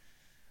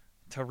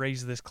to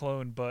raise this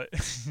clone, but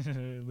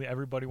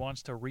everybody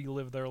wants to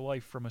relive their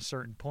life from a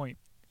certain point.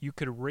 You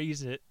could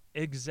raise it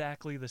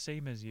exactly the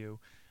same as you.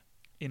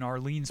 In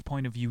Arlene's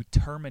point of view,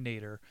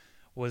 Terminator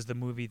was the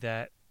movie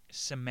that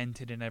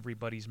cemented in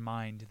everybody's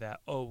mind that,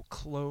 oh,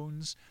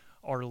 clones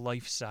are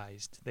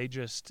life-sized. They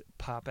just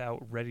pop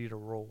out ready to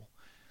roll.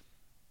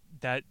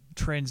 That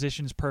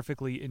transitions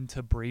perfectly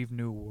into Brave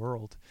New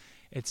World.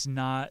 It's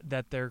not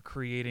that they're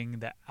creating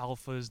the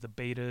alphas, the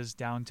betas,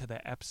 down to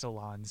the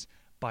epsilons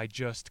by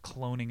just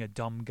cloning a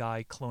dumb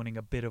guy, cloning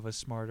a bit of a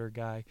smarter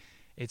guy.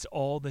 It's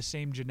all the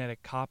same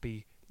genetic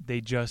copy.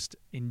 They just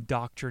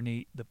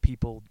indoctrinate the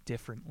people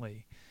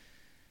differently.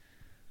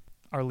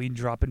 Arlene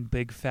dropping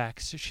big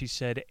facts. She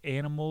said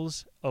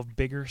animals of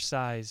bigger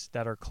size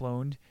that are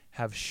cloned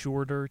have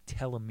shorter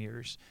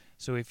telomeres.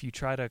 So if you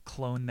try to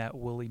clone that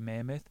woolly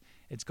mammoth,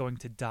 it's going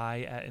to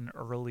die at an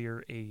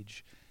earlier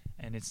age.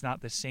 And it's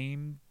not the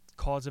same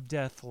cause of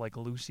death like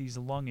Lucy's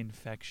lung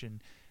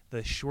infection.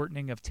 The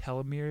shortening of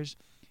telomeres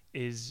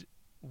is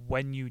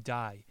when you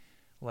die.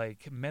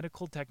 Like,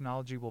 medical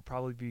technology will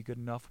probably be good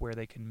enough where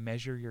they can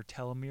measure your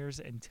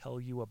telomeres and tell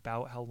you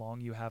about how long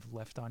you have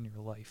left on your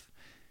life.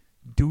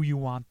 Do you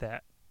want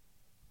that?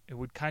 It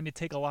would kind of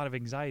take a lot of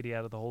anxiety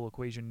out of the whole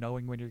equation,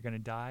 knowing when you're going to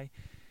die.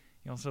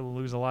 You also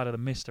lose a lot of the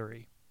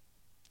mystery.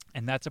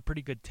 And that's a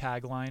pretty good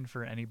tagline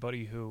for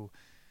anybody who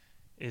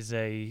is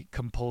a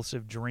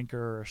compulsive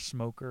drinker or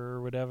smoker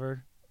or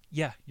whatever.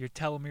 Yeah, your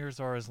telomeres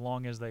are as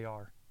long as they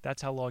are.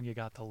 That's how long you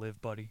got to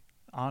live, buddy.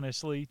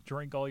 Honestly,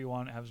 drink all you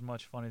want, have as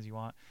much fun as you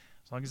want,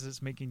 as long as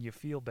it's making you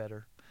feel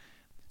better.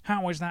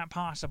 How is that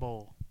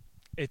possible?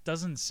 It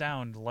doesn't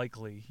sound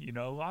likely, you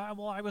know.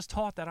 I was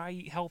taught that I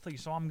eat healthy,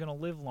 so I'm going to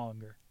live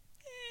longer.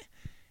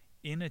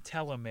 In a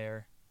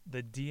telomere,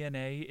 the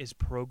DNA is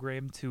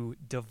programmed to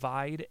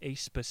divide a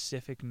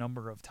specific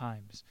number of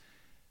times.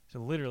 So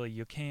literally,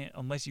 you can't,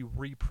 unless you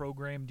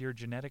reprogrammed your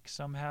genetics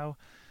somehow.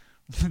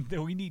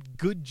 We need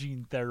good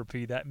gene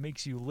therapy that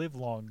makes you live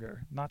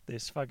longer, not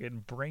this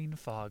fucking brain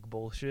fog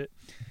bullshit.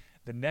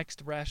 The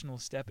next rational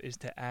step is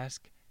to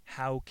ask,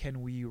 how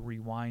can we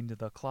rewind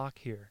the clock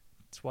here?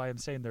 That's why I'm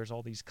saying there's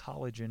all these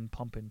collagen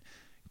pumping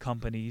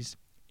companies.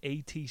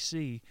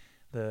 ATC,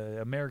 the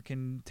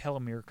American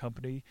telomere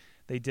company,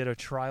 they did a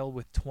trial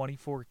with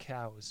 24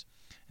 cows.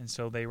 And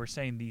so they were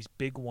saying these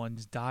big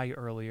ones die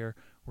earlier.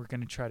 We're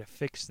going to try to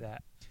fix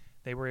that.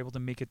 They were able to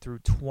make it through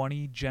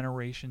 20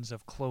 generations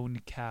of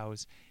cloned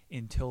cows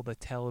until the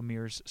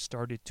telomeres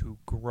started to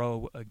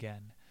grow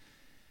again.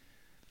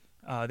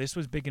 This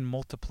was big in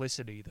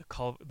Multiplicity,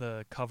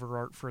 the cover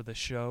art for the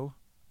show.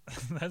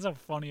 That's a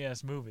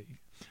funny-ass movie.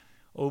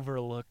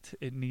 Overlooked.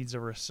 It needs a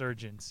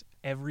resurgence.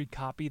 Every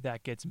copy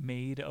that gets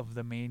made of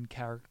the main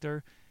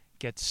character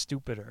gets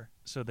stupider.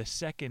 So the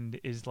second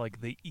is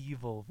like the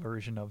evil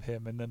version of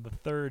him, and then the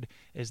third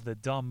is the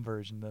dumb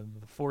version, then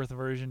the fourth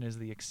version is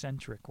the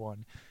eccentric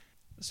one.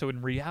 So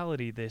in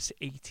reality, this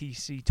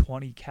ATC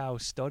 20 cow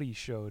study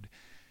showed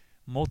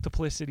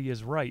Multiplicity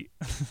is right.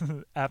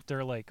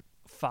 After like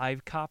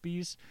 5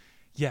 copies,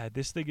 yeah,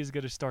 this thing is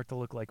going to start to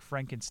look like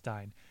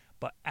Frankenstein.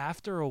 But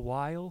after a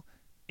while,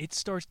 it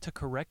starts to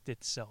correct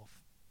itself.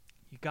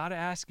 You got to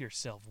ask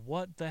yourself,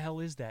 what the hell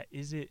is that?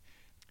 Is it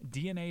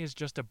DNA is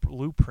just a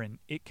blueprint.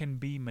 It can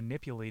be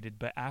manipulated,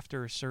 but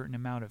after a certain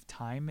amount of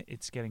time,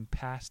 it's getting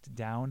passed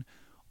down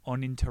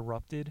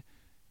uninterrupted.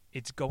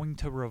 It's going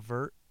to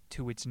revert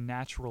to its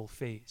natural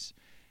phase.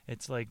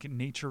 It's like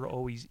nature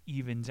always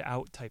evens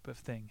out type of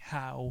thing.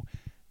 How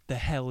the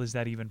hell is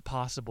that even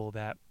possible,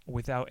 that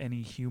without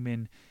any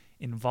human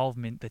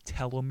involvement, the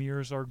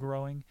telomeres are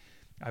growing?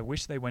 I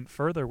wish they went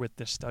further with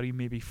this study.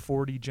 Maybe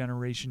 40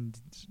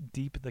 generations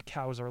deep, the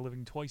cows are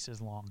living twice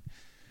as long.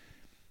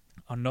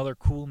 Another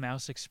cool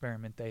mouse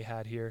experiment they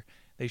had here.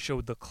 They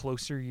showed the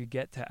closer you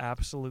get to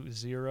absolute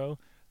zero,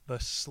 the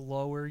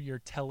slower your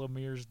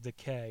telomeres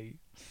decay.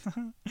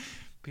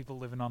 People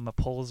living on the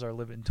poles are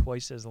living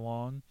twice as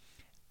long.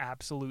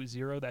 Absolute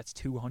zero, that's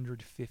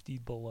 250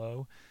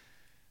 below.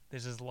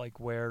 This is like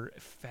where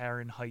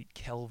Fahrenheit,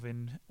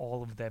 Kelvin,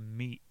 all of them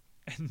meet.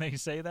 And they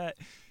say that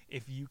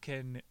if you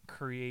can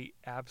create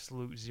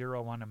absolute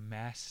zero on a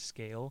mass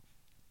scale,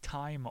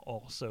 time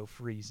also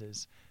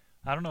freezes.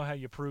 I don't know how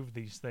you prove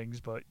these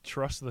things, but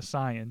trust the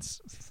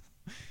science.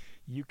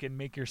 You can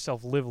make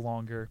yourself live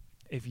longer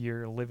if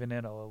you're living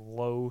in a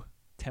low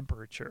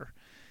temperature.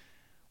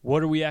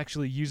 What are we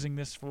actually using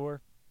this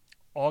for?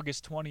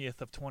 August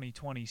 20th of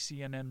 2020,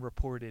 CNN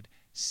reported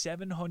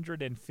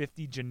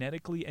 750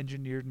 genetically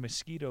engineered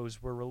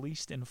mosquitoes were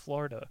released in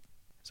Florida.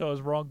 So I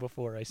was wrong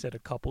before. I said a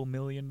couple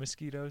million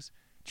mosquitoes.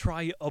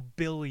 Try a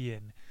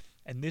billion.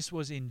 And this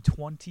was in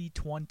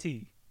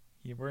 2020.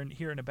 You weren't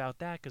hearing about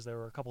that because there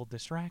were a couple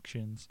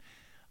distractions.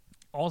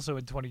 Also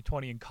in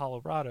 2020 in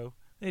Colorado,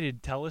 they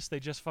didn't tell us. They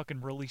just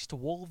fucking released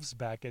wolves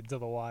back into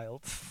the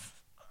wild.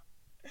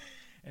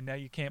 And now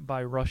you can't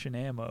buy Russian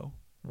ammo.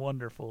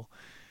 Wonderful.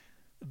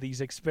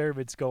 These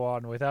experiments go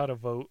on without a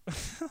vote.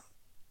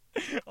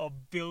 A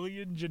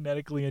billion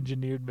genetically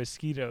engineered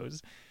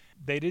mosquitoes.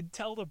 They didn't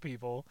tell the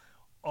people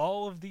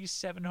all of these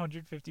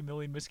 750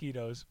 million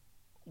mosquitoes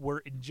were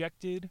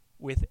injected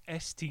with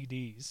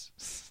STDs.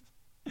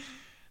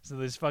 So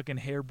this fucking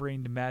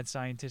harebrained mad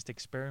scientist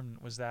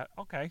experiment was that,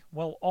 okay,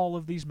 well, all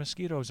of these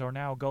mosquitoes are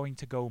now going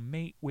to go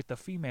mate with the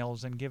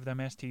females and give them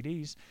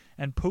STDs,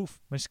 and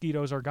poof,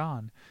 mosquitoes are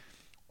gone.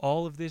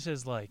 All of this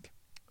is like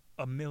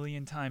a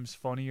million times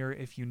funnier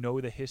if you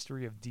know the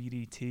history of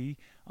DDT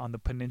on the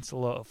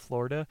peninsula of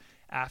Florida.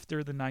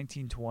 After the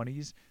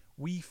 1920s,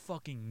 we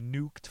fucking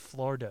nuked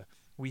Florida.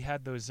 We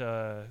had those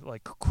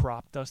like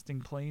crop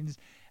dusting planes,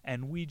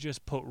 and we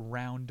just put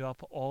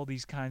Roundup, all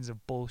these kinds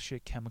of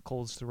bullshit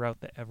chemicals throughout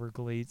the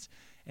Everglades,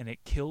 and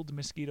it killed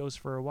mosquitoes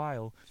for a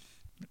while.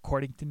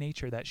 According to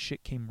nature, that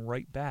shit came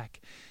right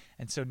back.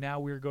 And so now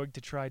we're going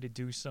to try to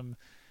do some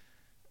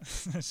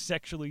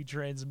sexually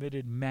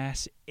transmitted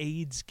mass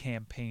AIDS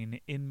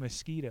campaign in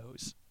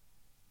mosquitoes.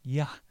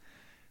 Yeah,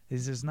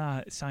 this is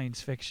not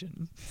science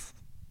fiction.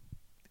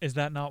 Is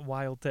that not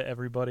wild to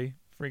everybody?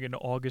 Friggin'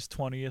 August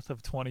 20th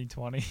of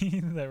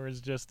 2020, there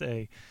was just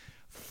a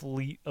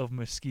fleet of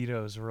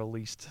mosquitoes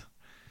released.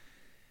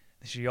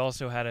 She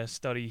also had a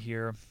study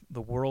here.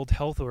 The World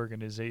Health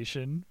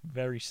Organization,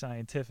 very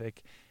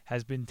scientific,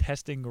 has been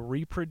testing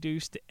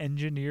reproduced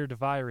engineered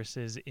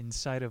viruses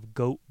inside of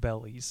goat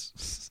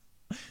bellies.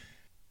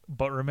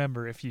 But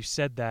remember, if you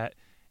said that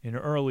in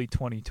early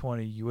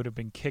 2020, you would have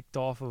been kicked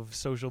off of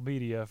social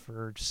media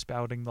for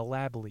spouting the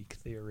lab leak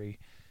theory.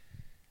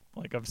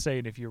 Like I'm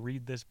saying, if you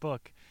read this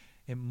book,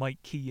 it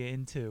might key you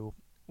into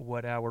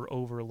what our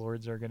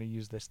overlords are going to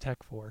use this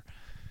tech for.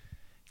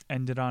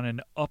 Ended on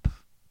an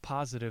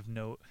positive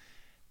note.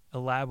 A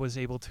lab was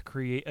able to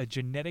create a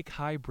genetic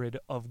hybrid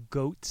of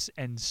goats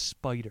and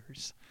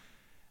spiders.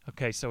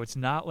 Okay, so it's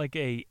not like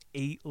a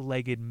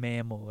 8-legged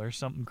mammal or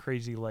something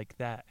crazy like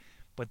that,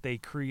 but they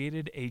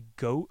created a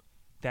goat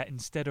that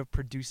instead of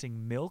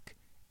producing milk,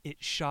 it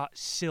shot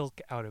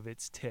silk out of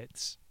its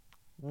tits.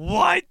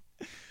 What?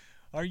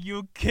 Are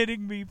you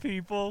kidding me,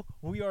 people?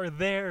 We are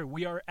there.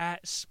 We are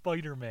at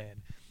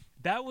Spider-Man.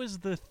 That was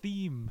the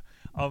theme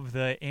of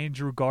the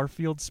Andrew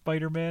Garfield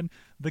Spider-Man.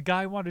 The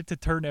guy wanted to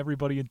turn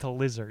everybody into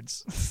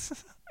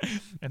lizards.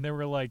 And they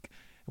were like,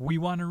 we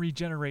want to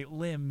regenerate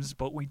limbs,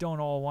 but we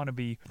don't all want to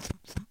be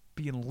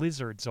being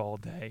lizards all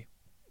day.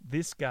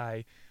 This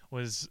guy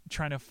was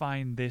trying to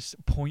find this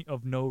point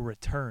of no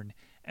return.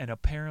 And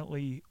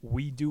apparently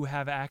we do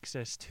have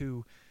access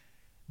to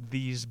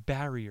these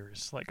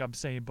barriers. Like I'm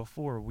saying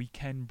before, we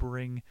can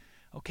bring,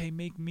 okay,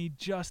 make me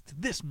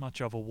just this much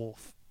of a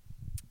wolf.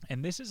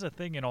 And this is a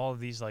thing in all of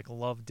these like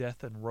Love,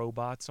 Death, and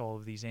Robots, all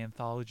of these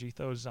anthology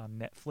throws on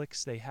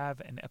Netflix. They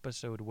have an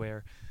episode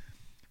where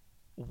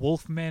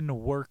wolfmen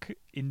work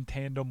in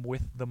tandem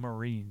with the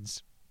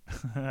Marines.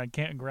 I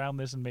can't ground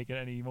this and make it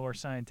any more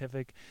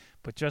scientific,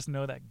 but just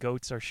know that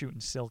goats are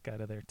shooting silk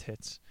out of their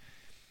tits.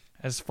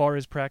 As far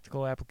as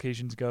practical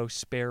applications go,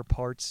 spare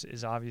parts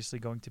is obviously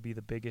going to be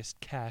the biggest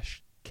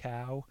cash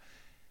cow.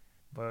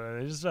 But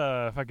there's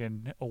a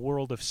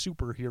world of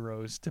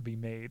superheroes to be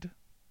made.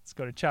 Let's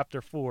go to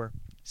Chapter 4,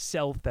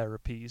 Cell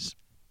Therapies.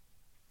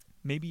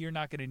 Maybe you're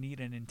not going to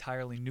need an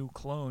entirely new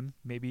clone.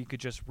 Maybe you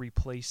could just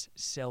replace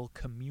cell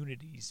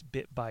communities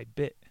bit by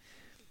bit.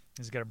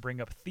 This is going to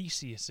bring up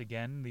Theseus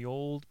again, the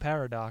old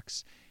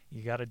paradox.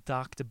 You got to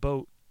dock the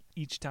boat.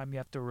 Each time you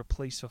have to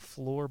replace a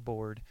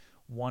floorboard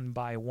one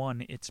by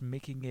one, it's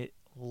making it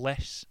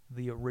less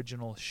the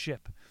original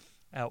ship.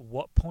 At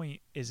what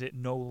point is it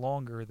no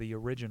longer the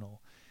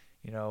original?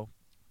 You know,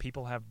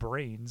 people have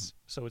brains,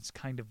 so it's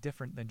kind of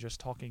different than just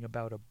talking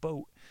about a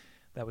boat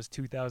that was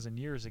 2,000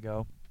 years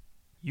ago.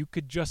 You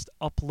could just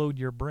upload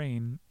your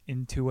brain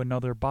into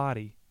another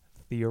body,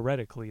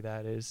 theoretically,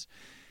 that is.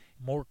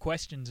 More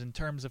questions in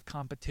terms of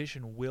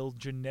competition. Will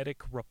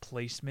genetic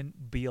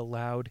replacement be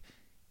allowed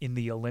in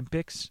the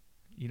Olympics?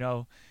 You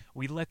know,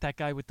 we let that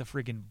guy with the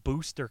friggin'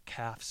 booster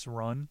calves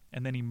run,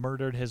 and then he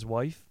murdered his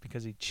wife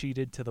because he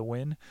cheated to the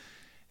win.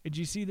 Did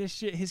you see this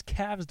shit? His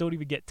calves don't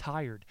even get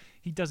tired.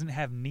 He doesn't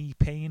have knee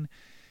pain.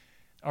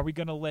 Are we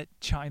going to let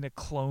China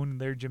clone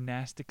their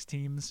gymnastics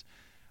teams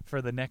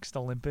for the next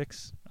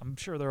Olympics? I'm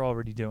sure they're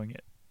already doing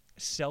it.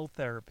 Cell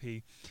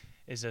therapy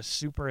is a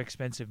super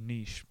expensive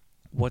niche.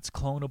 What's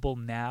clonable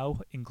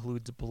now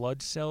includes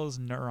blood cells,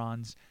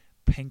 neurons,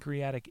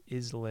 pancreatic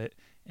islet,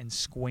 and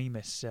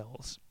squamous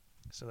cells.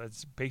 So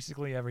that's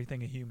basically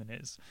everything a human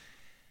is.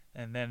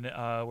 And then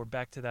we're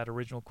back to that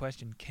original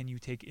question. Can you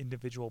take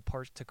individual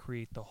parts to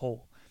create the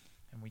whole?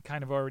 And we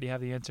kind of already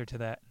have the answer to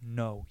that.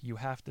 No, you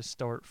have to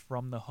start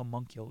from the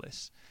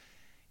homunculus.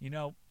 You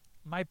know,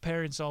 my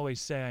parents always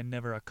say I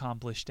never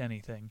accomplished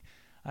anything.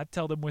 I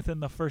tell them within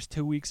the first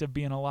 2 weeks of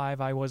being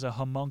alive, I was a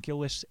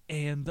homunculus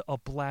and a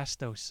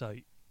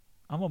blastocyte.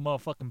 I'm a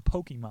motherfucking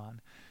Pokemon.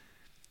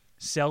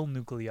 Cell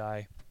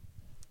nuclei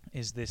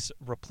is this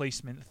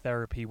replacement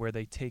therapy where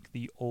they take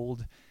the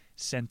old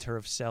center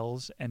of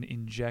cells and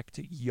inject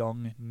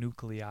young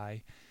nuclei.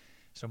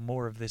 So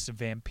more of this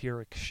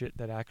vampiric shit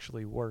that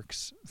actually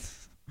works.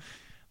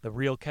 The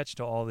real catch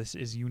to all this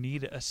is you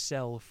need a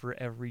cell for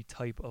every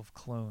type of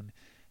clone.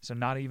 So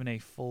not even a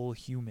full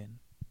human.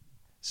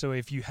 So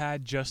if you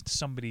had just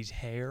somebody's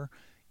hair,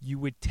 you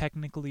would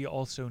technically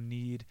also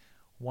need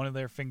one of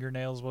their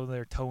fingernails, one of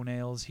their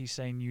toenails. He's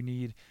saying you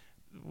need,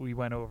 we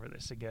went over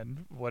this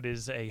again, what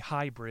is a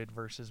hybrid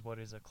versus what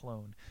is a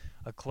clone.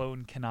 A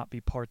clone cannot be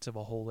parts of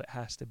a whole. It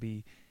has to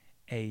be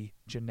a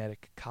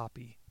genetic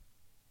copy.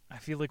 I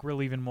feel like we're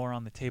leaving more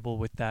on the table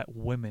with that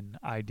women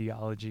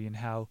ideology and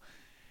how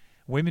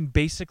women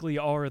basically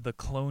are the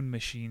clone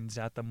machines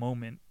at the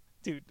moment.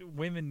 Dude,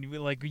 women,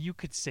 like, you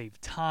could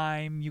save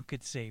time, you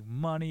could save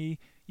money,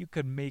 you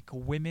could make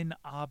women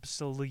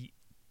obsolete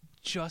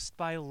just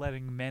by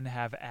letting men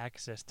have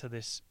access to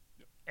this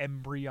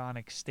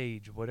embryonic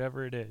stage,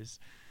 whatever it is.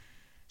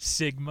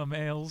 Sigma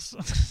males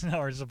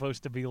are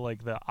supposed to be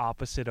like the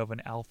opposite of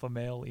an alpha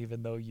male,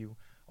 even though you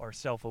are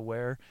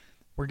self-aware.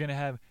 We're going to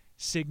have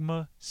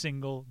Sigma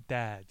single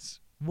dads.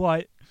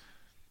 What?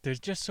 There's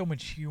just so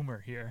much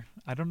humor here.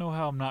 I don't know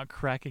how I'm not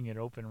cracking it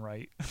open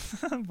right.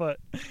 But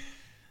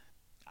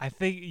I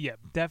think, yeah,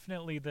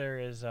 definitely there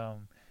is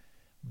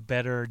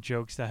better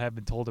jokes that have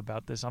been told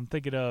about this. I'm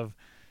thinking of,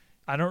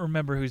 I don't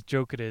remember whose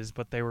joke it is,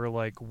 but they were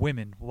like,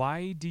 women,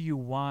 why do you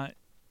want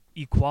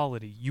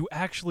equality? You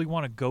actually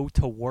want to go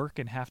to work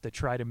and have to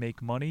try to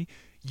make money?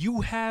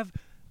 You have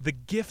the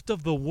gift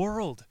of the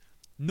world.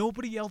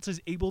 Nobody else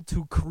is able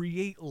to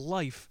create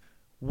life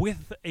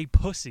with a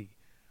pussy.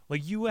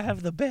 Like, you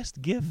have the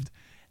best gift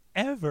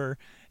ever,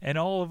 and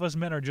all of us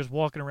men are just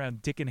walking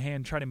around dick in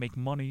hand trying to make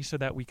money so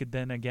that we could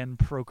then again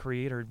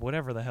procreate or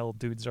whatever the hell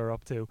dudes are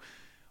up to.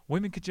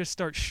 Women could just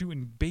start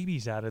shooting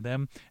babies out of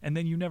them, and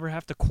then you never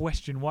have to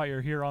question why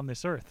you're here on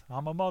this earth.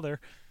 I'm a mother.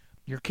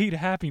 Your key to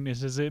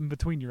happiness is in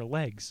between your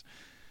legs.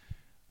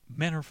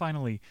 Men are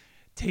finally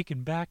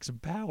taking back some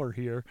power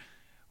here.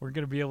 We're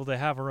going to be able to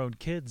have our own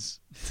kids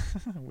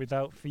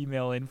without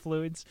female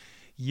influence.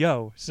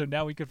 Yo, so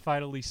now we could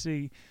finally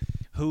see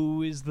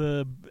who is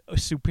the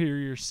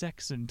superior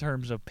sex in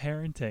terms of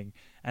parenting.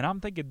 And I'm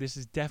thinking this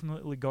is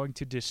definitely going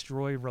to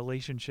destroy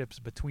relationships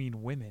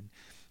between women.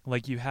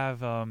 Like you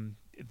have,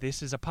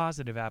 this is a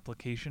positive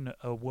application.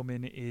 A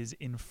woman is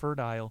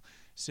infertile,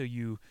 so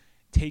you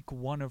take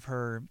one of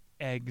her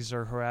eggs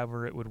or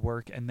however it would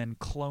work and then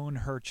clone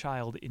her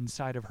child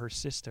inside of her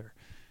sister.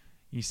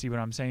 You see what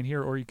I'm saying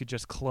here? Or you could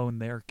just clone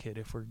their kid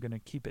if we're going to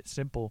keep it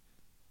simple.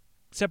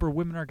 Except for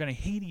women are going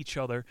to hate each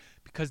other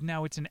because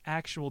now it's an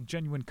actual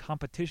genuine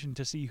competition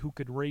to see who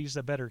could raise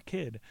a better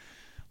kid.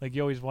 Like,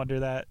 you always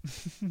wonder that.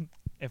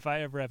 If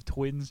I ever have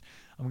twins,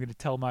 I'm going to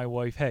tell my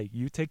wife, hey,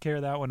 you take care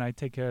of that one, I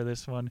take care of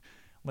this one.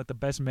 Let the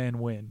best man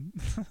win.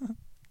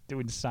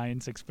 Doing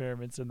science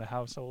experiments in the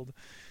household.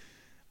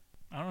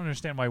 I don't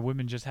understand why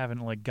women just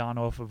haven't, like, gone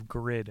off of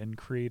grid and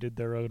created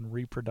their own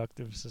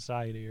reproductive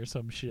society or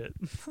some shit.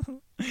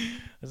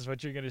 That's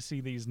what you're going to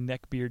see, these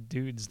neckbeard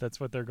dudes. That's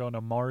what they're going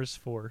to Mars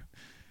for.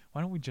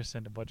 Why don't we just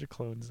send a bunch of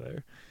clones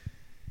there?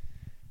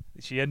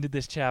 She ended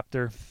this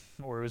chapter,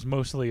 or it was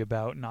mostly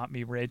about, not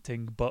me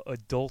ranting, but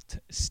adult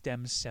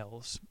stem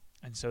cells.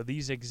 And so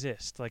these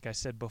exist. Like I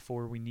said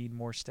before, we need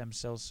more stem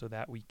cells so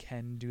that we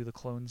can do the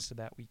clones, so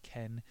that we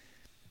can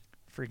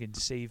friggin'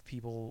 save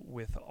people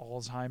with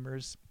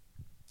Alzheimer's.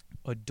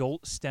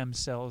 Adult stem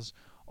cells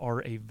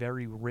are a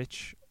very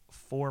rich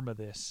form of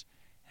this,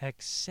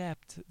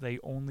 except they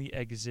only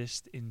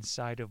exist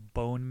inside of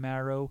bone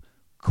marrow,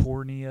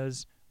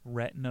 corneas,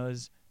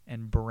 retinas,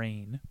 and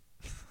brain.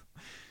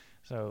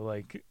 So,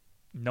 like,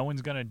 no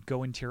one's going to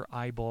go into your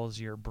eyeballs,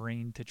 your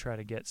brain, to try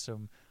to get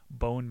some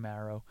bone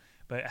marrow.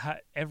 But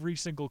every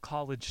single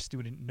college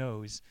student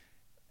knows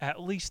at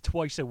least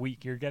twice a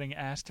week you're getting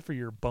asked for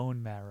your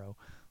bone marrow.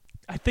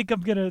 I think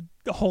I'm going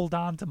to hold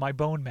on to my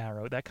bone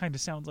marrow. That kind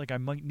of sounds like I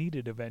might need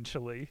it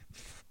eventually.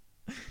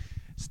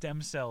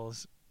 Stem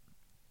cells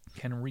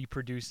can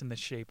reproduce in the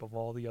shape of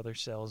all the other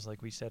cells,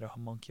 like we said, a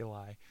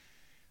homunculi.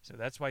 So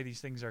that's why these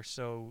things are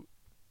so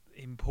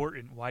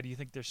important. Why do you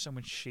think there's so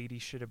much shady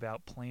shit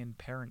about Planned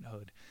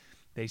Parenthood?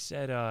 They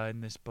said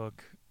in this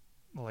book,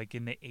 like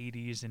in the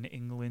 80s in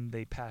England,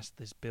 they passed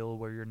this bill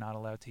where you're not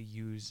allowed to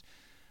use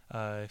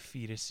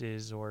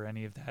fetuses or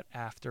any of that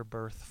after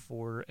birth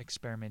for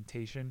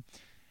experimentation.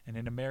 And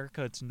in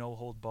America, it's no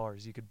hold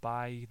bars. You could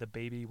buy the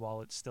baby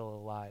while it's still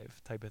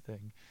alive, type of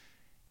thing.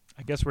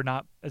 I guess we're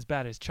not as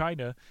bad as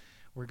China.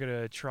 We're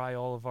going to try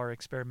all of our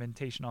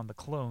experimentation on the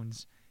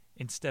clones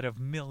instead of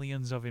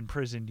millions of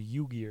imprisoned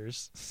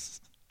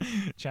Uyghurs.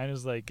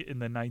 China's like in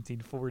the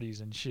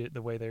 1940s and shit,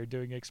 the way they're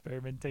doing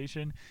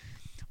experimentation.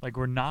 Like,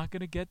 we're not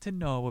going to get to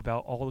know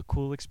about all the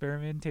cool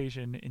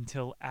experimentation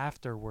until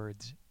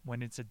afterwards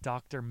when it's a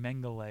Dr.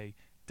 Mengele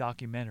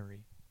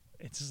documentary.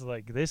 It's just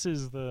like, this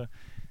is the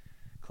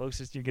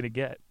closest you're going to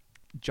get.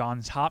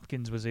 Johns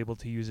Hopkins was able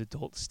to use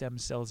adult stem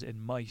cells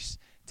in mice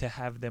to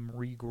have them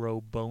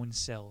regrow bone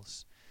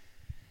cells.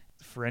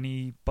 For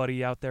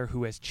anybody out there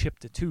who has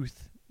chipped a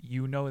tooth,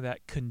 you know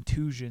that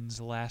contusions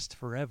last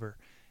forever.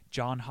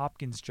 Johns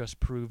Hopkins just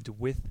proved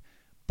with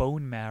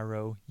bone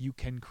marrow, you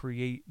can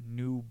create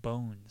new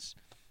bones.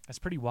 That's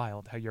pretty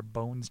wild how your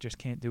bones just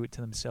can't do it to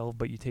themselves,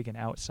 but you take an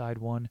outside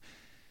one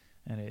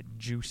and it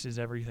juices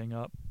everything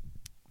up.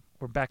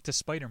 We're back to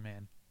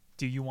Spider-Man.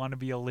 Do you want to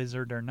be a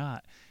lizard or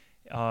not?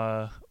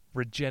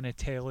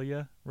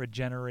 Regenitalia,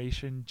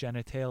 regeneration,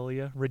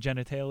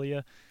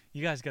 genitalia.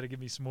 You guys got to give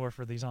me some more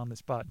for these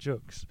on-the-spot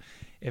jokes.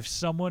 If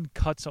someone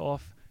cuts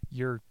off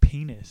your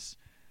penis,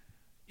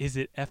 is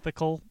it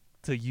ethical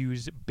to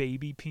use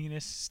baby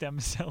penis stem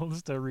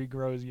cells to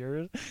regrow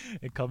yours?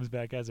 It comes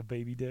back as a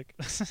baby dick.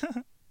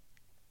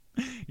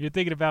 You're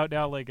thinking about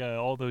now like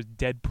all those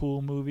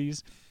Deadpool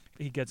movies.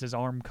 He gets his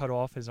arm cut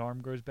off, his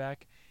arm grows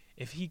back.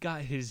 If he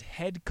got his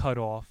head cut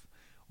off,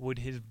 would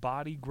his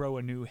body grow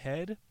a new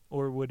head,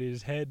 or would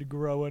his head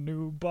grow a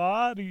new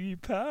body?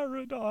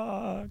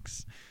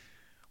 Paradox.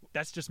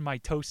 That's just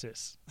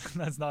mitosis.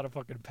 That's not a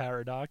fucking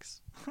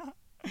paradox.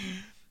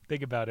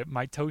 Think about it.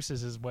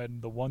 Mitosis is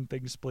when the one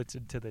thing splits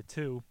into the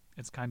two.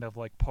 It's kind of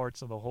like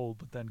parts of the whole,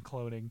 but then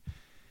cloning.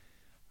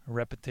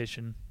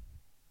 Repetition.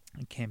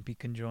 It can't be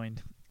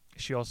conjoined.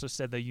 She also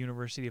said the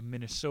University of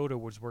Minnesota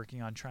was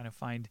working on trying to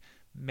find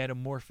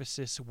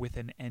metamorphosis with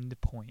an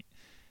end point.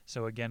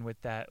 So again,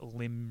 with that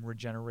limb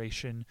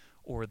regeneration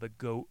or the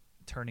goat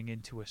turning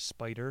into a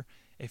spider,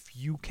 if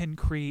you can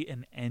create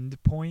an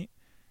end point,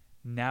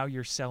 now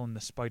you're selling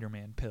the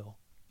Spider-Man pill.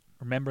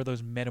 Remember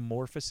those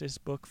Metamorphosis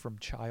book from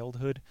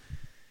childhood?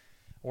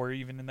 Or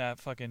even in that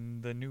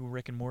the new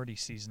Rick and Morty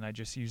season I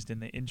just used in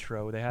the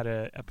intro, they had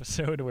an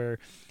episode where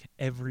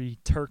every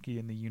turkey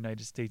in the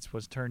United States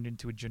was turned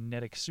into a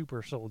genetic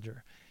super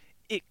soldier.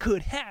 It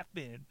could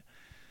happen!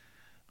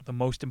 The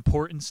most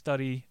important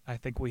study I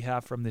think we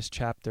have from this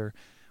chapter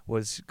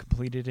was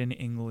completed in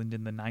England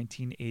in the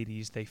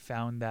 1980s. They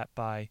found that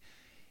by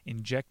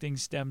injecting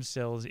stem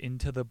cells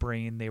into the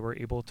brain, they were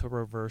able to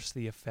reverse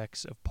the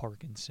effects of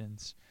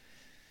Parkinson's.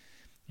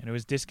 And it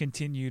was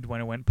discontinued when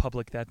it went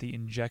public that the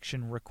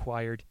injection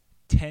required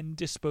 10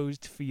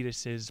 disposed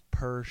fetuses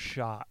per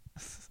shot.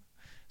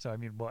 So, I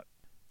mean, what?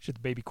 Should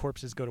the baby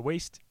corpses go to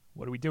waste?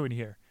 What are we doing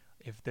here?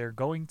 If they're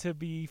going to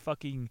be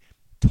fucking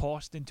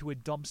tossed into a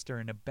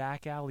dumpster in a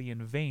back alley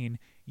in vain,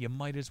 you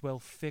might as well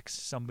fix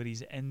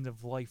somebody's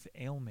end-of-life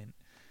ailment.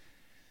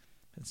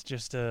 It's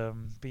just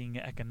being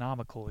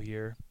economical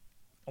here.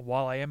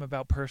 While I am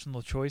about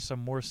personal choice,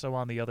 I'm more so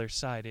on the other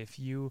side. If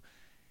you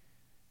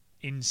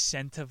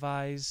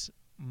incentivize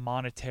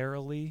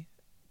monetarily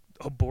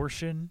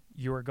abortion,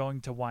 you are going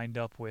to wind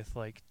up with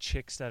like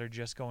chicks that are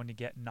just going to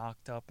get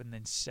knocked up and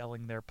then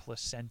selling their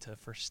placenta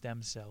for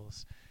stem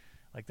cells.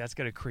 Like, that's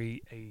going to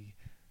create a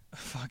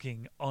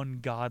fucking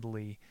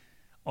ungodly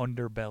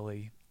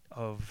underbelly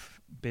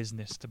of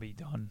business to be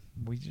done.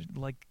 We just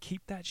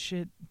keep that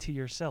shit to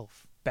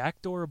yourself.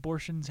 Backdoor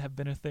abortions have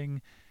been a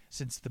thing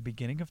since the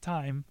beginning of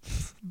time.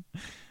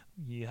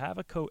 You have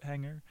a coat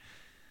hanger.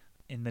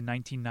 In the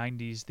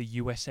 1990s, the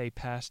USA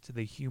passed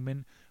the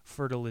Human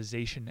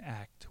Fertilization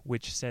Act,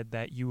 which said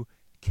that you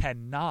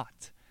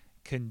cannot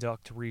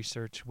conduct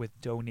research with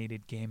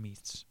donated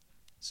gametes.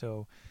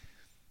 So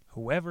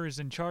whoever is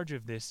in charge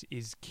of this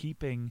is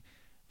keeping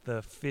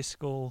the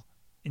fiscal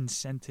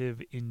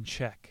incentive in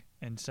check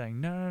and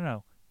saying,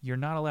 no, you're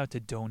not allowed to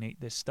donate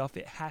this stuff.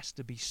 It has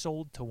to be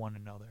sold to one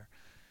another.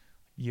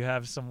 You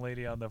have some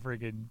lady on the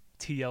friggin'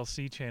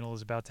 TLC channel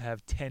is about to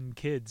have 10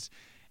 kids,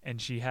 and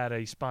she had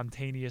a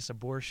spontaneous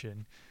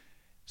abortion.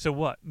 So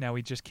what? Now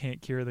we just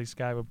can't cure this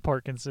guy with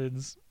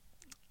Parkinson's?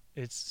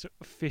 It's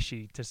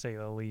fishy, to say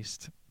the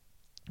least.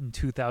 In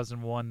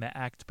 2001, the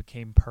act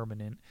became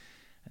permanent.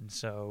 And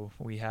so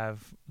we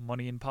have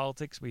money in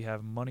politics, we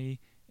have money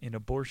in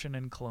abortion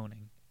and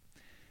cloning.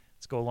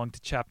 Let's go along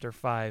to Chapter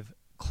 5,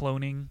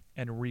 Cloning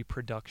and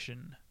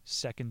Reproduction,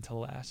 second to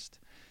last.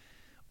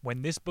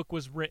 When this book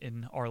was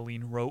written,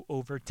 Arlene wrote,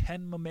 over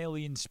 10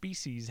 mammalian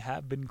species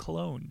have been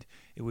cloned.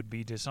 It would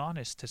be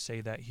dishonest to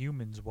say that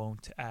humans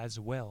won't as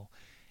well.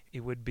 It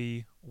would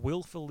be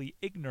willfully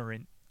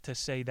ignorant to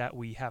say that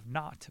we have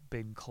not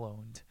been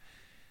cloned.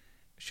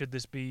 Should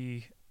this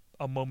be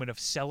a moment of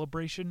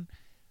celebration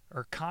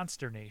or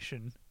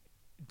consternation?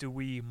 Do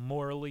we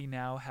morally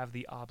now have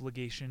the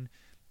obligation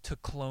to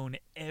clone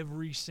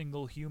every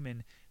single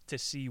human to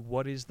see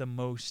what is the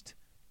most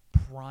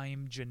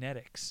prime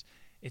genetics?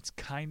 It's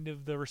kind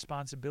of the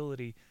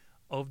responsibility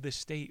of the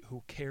state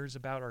who cares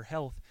about our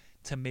health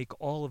to make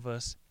all of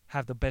us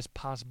have the best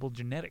possible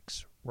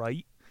genetics,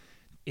 right?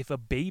 If a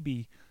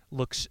baby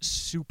looks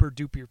super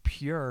duper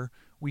pure,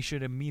 we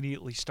should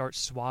immediately start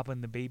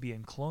swabbing the baby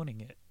and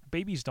cloning it.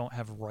 Babies don't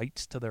have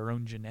rights to their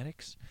own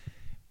genetics.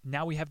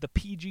 Now we have the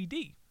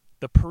PGD,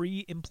 the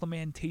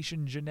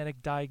pre-implementation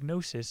genetic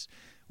diagnosis,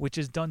 which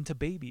is done to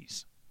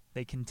babies.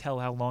 They can tell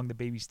how long the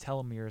baby's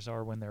telomeres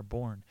are when they're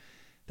born.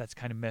 That's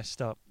kind of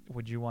messed up.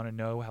 Would you want to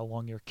know how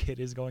long your kid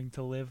is going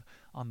to live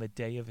on the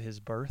day of his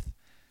birth?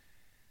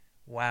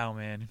 Wow,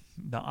 man.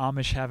 The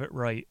Amish have it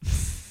right.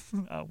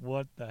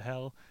 What the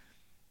hell?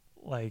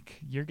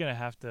 Like, you're going to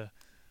have to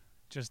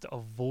just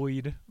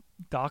avoid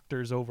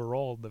doctors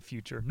overall in the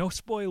future. No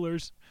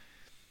spoilers.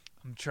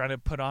 I'm trying to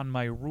put on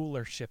my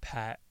rulership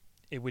hat.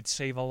 It would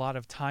save a lot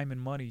of time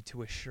and money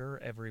to assure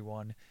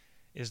everyone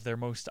is their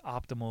most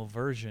optimal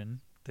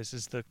version. This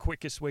is the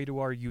quickest way to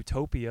our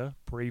utopia,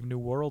 Brave New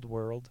World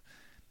world.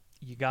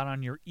 You got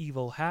on your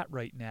evil hat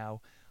right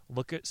now.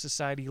 Look at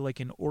society like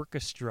an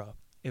orchestra.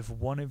 If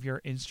one of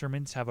your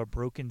instruments have a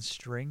broken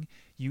string,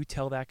 you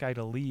tell that guy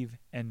to leave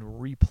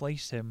and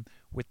replace him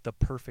with the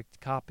perfect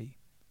copy.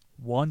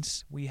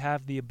 Once we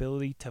have the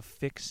ability to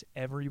fix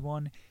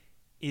everyone,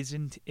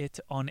 isn't it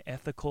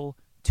unethical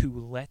to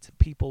let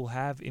people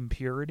have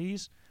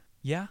impurities?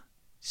 Yeah?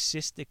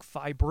 Cystic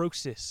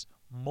fibrosis,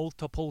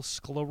 multiple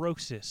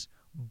sclerosis,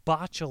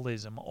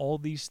 botulism, all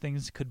these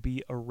things could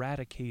be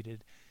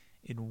eradicated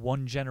in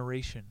one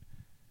generation,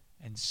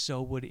 and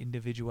so would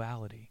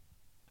individuality.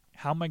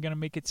 How am I going to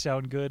make it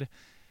sound good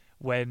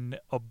when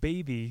a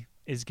baby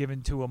is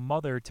given to a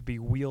mother to be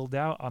wheeled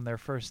out on their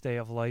first day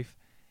of life,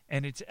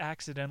 and it's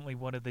accidentally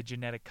one of the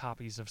genetic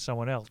copies of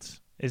someone else?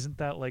 Isn't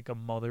that like a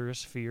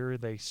mother's fear?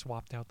 They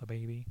swapped out the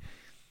baby.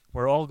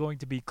 We're all going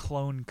to be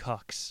clone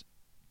cucks.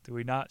 Do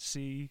we not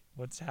see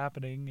what's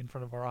happening in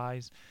front of our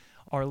eyes?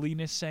 Arlene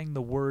is saying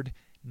the word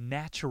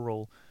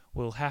natural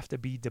will have to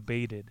be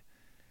debated.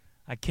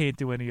 I can't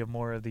do any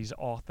more of these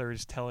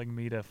authors telling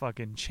me to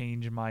fucking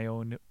change my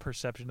own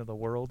perception of the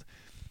world.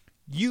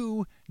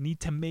 You need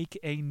to make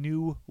a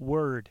new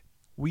word.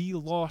 We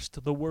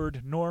lost the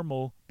word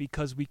normal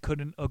because we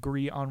couldn't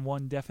agree on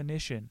one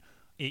definition.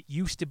 It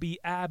used to be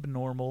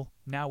abnormal,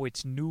 now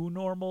it's new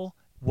normal.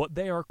 What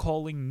they are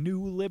calling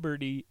new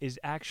liberty is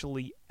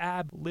actually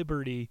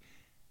ab-liberty.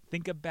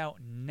 Think about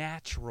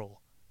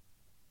natural.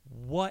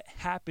 What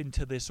happened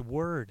to this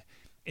word?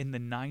 In the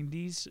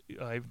 90s,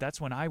 that's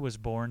when I was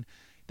born,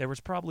 there was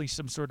probably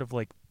some sort of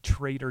like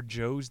Trader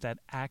Joe's that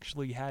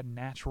actually had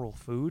natural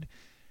food.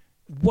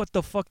 What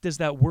the fuck does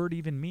that word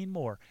even mean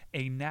more?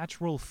 A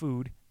natural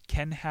food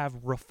can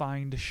have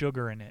refined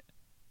sugar in it.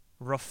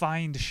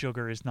 Refined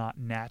sugar is not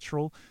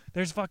natural.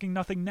 There's fucking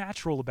nothing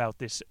natural about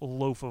this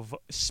loaf of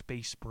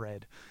space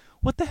bread.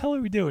 What the hell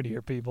are we doing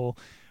here, people?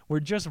 We're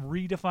just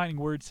redefining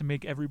words to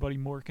make everybody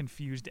more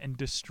confused and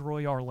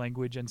destroy our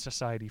language and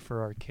society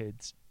for our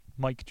kids.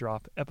 Mic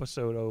drop,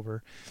 episode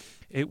over.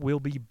 It will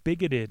be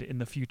bigoted in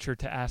the future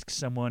to ask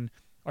someone,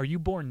 "Are you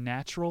born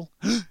natural?"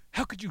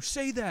 "How could you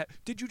say that?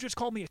 Did you just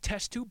call me a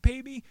test tube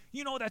baby?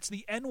 You know that's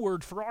the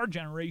N-word for our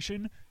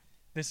generation."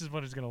 This is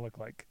what it's going to look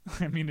like.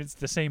 I mean, it's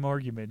the same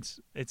arguments.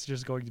 It's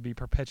just going to be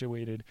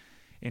perpetuated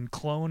in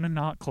clone and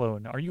not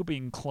clone. Are you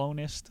being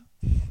clonist?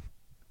 I'm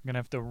going to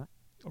have to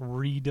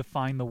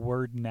redefine the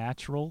word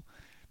natural.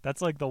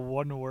 That's like the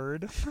one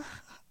word.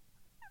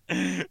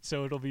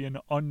 So it'll be an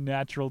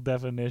unnatural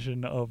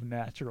definition of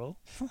natural.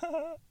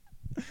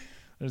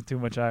 There's too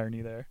much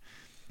irony there.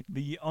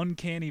 The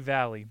uncanny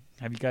valley.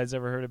 Have you guys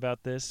ever heard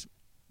about this?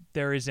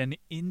 There is an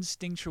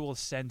instinctual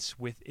sense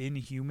within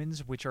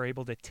humans which are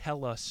able to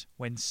tell us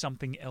when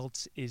something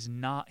else is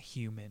not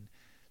human.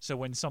 So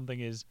when something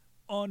is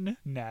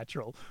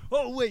unnatural.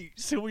 Oh, wait,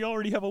 so we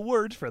already have a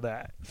word for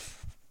that.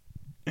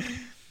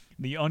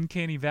 The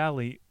uncanny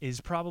valley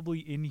is probably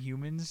in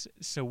humans,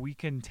 so we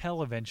can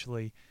tell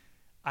eventually,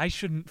 I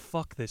shouldn't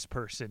fuck this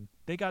person.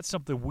 They got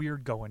something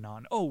weird going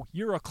on. Oh,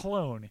 you're a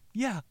clone.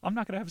 Yeah, I'm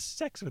not going to have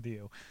sex with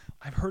you.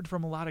 I've heard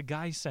from a lot of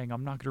guys saying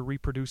I'm not going to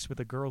reproduce with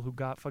a girl who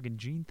got fucking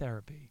gene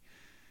therapy.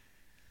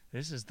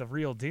 This is the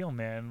real deal,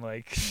 man.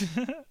 Like,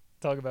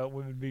 talk about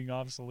women being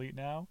obsolete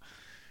now.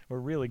 We're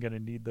really going to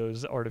need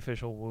those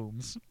artificial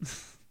wombs.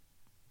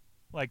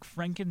 Like,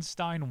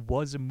 Frankenstein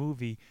was a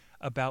movie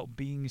about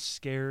being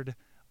scared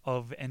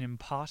of an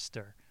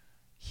imposter.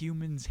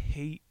 Humans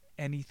hate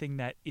anything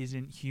that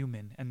isn't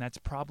human, and that's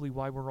probably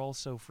why we're all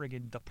so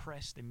friggin'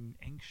 depressed and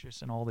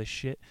anxious and all this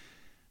shit.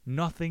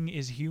 Nothing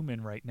is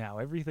human right now.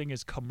 Everything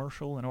is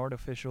commercial and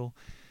artificial.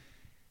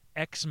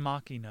 Ex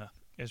Machina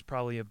is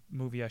probably a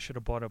movie I should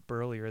have brought up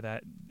earlier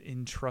that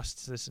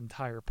entrusts this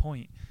entire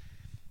point.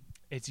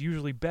 It's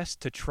usually best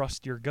to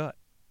trust your gut.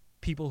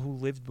 People who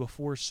lived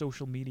before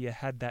social media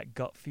had that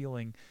gut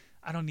feeling,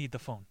 I don't need the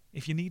phone.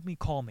 If you need me,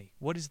 call me.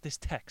 What is this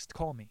text?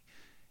 Call me.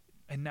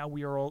 And now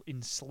we are all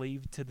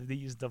enslaved to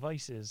these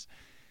devices.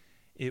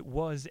 It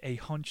was a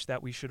hunch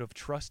that we should have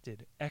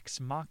trusted. Ex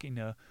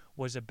Machina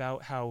was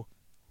about how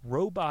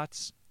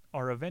robots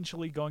are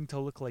eventually going to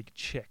look like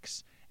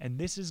chicks. And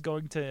this is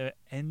going to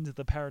end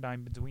the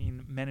paradigm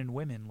between men and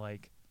women.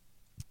 Like,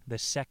 the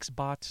sex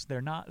bots,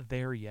 they're not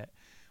there yet.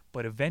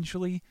 But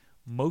eventually,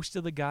 most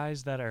of the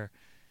guys that are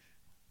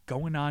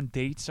going on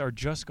dates are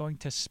just going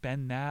to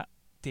spend that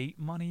date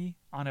money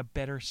on a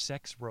better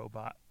sex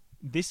robot.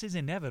 This is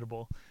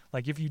inevitable.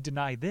 Like, if you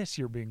deny this,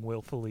 you're being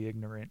willfully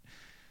ignorant.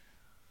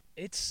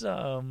 It's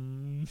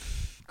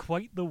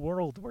quite the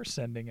world we're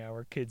sending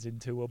our kids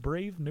into. A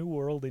brave new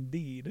world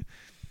indeed.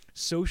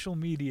 Social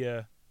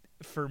media,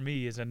 for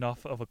me, is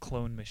enough of a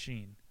clone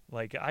machine.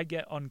 Like, I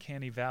get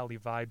Uncanny Valley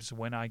vibes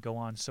when I go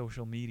on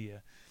social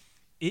media.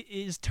 It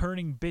is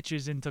turning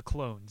bitches into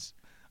clones.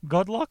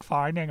 Good luck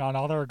finding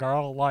another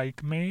girl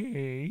like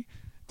me.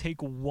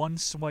 Take one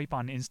swipe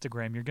on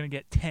Instagram, you're going to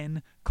get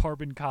 10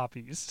 carbon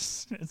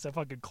copies. It's a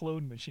fucking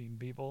clone machine,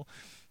 people.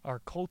 Our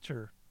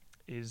culture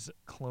is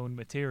clone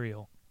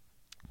material.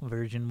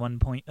 Version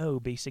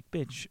 1.0, basic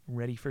bitch,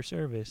 ready for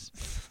service.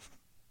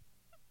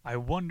 I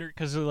wonder,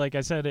 because like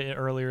I said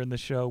earlier in the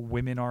show,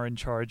 women are in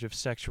charge of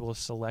sexual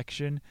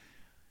selection.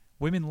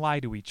 Women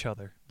lie to each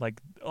other.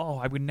 Like, oh,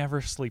 I would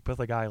never sleep with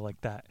a guy like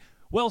that.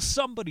 Well,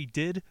 somebody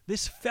did.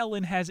 This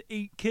felon has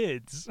 8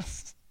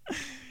 kids.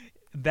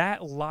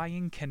 That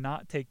lying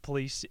cannot take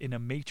place in a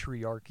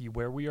matriarchy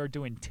where we are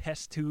doing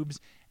test tubes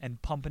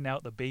and pumping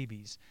out the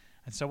babies.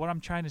 And so what I'm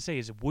trying to say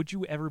is, would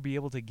you ever be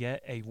able to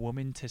get a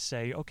woman to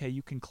say, okay,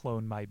 you can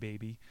clone my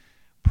baby?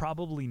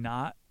 Probably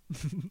not.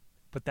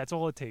 But that's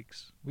all it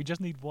takes. We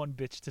just need one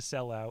bitch to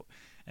sell out,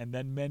 and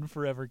then men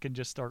forever can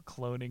just start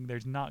cloning.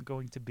 There's not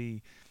going to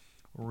be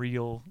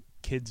real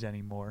kids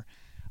anymore.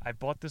 I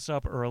brought this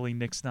up early,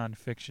 Nick's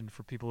Nonfiction,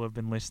 for people who have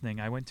been listening.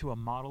 I went to a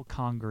model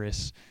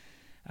congress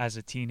as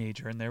a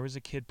teenager, and there was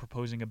a kid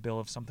proposing a bill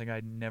of something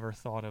I'd never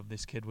thought of.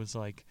 This kid was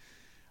like,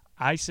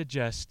 I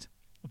suggest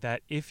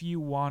that if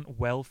you want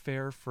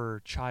welfare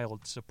for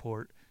child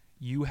support,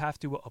 you have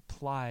to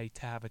apply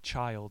to have a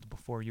child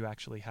before you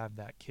actually have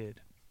that kid.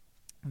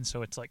 And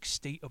so it's like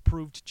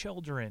state-approved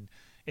children.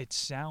 It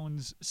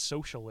sounds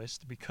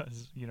socialist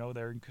because, you know,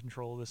 they're in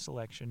control of the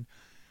selection.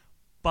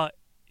 But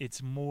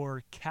it's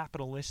more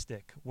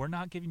capitalistic. We're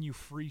not giving you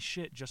free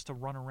shit just to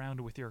run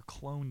around with your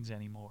clones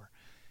anymore.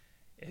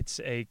 It's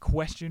a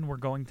question we're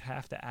going to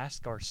have to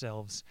ask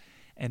ourselves,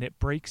 and it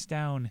breaks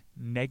down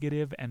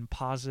negative and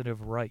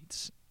positive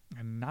rights.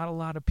 And not a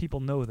lot of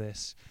people know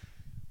this.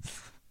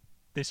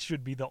 This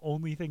should be the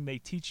only thing they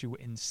teach you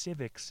in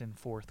civics in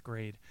 4th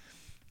grade.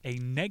 A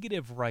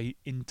negative right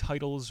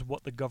entitles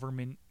what the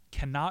government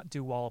cannot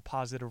do, while a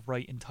positive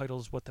right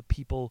entitles what the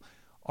people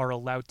are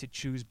allowed to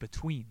choose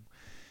between.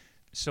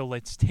 So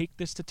let's take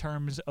this to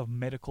terms of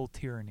medical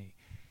tyranny.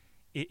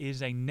 It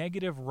is a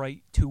negative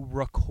right to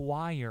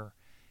require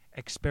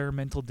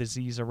experimental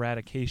disease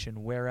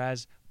eradication,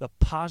 whereas the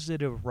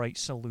positive right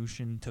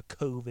solution to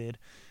COVID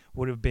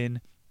would have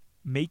been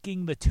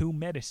making the 2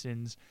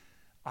 medicines,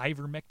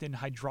 ivermectin,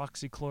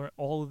 hydroxychloroquine,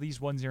 all of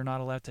these ones you're not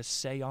allowed to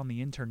say on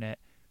the internet,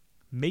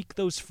 make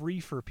those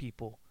free for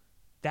people.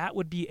 That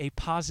would be a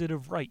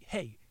positive right.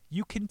 Hey,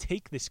 you can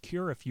take this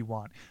cure if you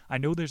want. I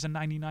know there's a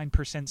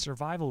 99%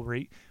 survival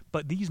rate,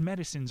 but these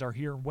medicines are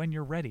here when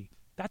you're ready.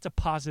 That's a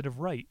positive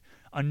right.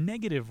 A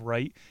negative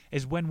right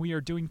is when we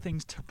are doing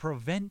things to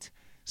prevent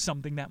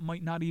something that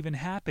might not even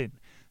happen.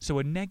 So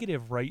a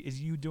negative right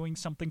is you doing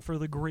something for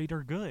the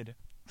greater good.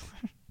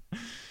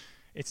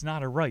 It's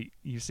not a right.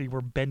 You see,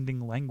 we're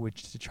bending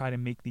language to try to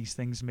make these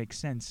things make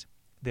sense.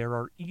 There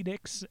are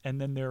edicts, and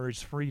then there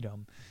is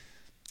freedom.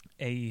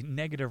 A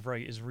negative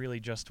right is really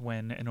just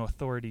when an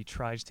authority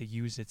tries to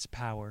use its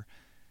power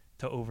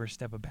to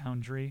overstep a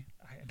boundary.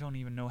 I don't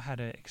even know how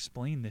to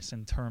explain this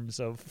in terms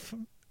of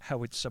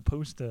how it's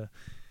supposed to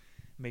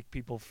make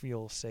people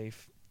feel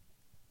safe.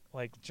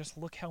 Like, just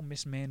look how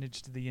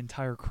mismanaged the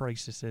entire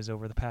crisis is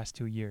over the past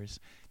 2 years.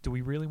 Do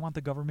we really want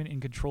the government in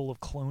control of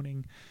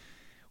cloning?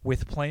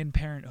 With Planned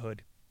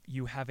Parenthood,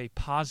 you have a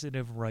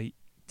positive right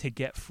to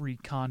get free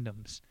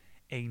condoms.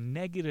 A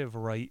negative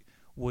right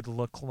would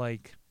look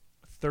like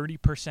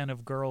 30%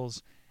 of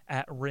girls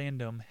at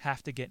random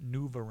have to get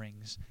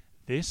NuvaRings.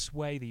 This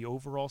way, the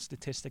overall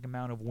statistic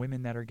amount of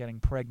women that are getting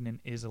pregnant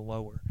is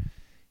lower.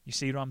 You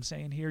see what I'm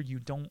saying here?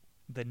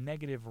 The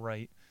negative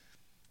right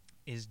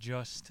is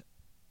just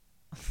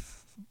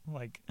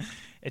like,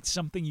 it's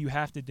something you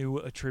have to do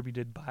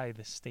attributed by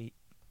the state,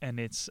 and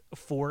it's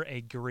for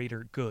a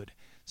greater good.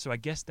 So I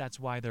guess that's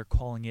why they're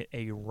calling it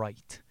a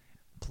right.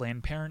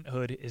 Planned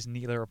Parenthood is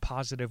neither a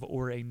positive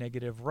or a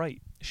negative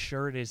right.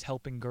 Sure, it is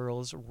helping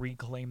girls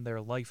reclaim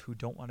their life who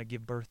don't want to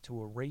give birth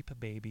to a rape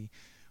baby,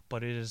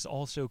 but it is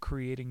also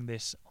creating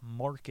this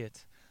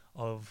market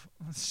of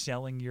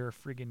selling your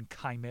friggin'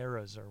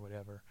 chimeras or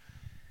whatever.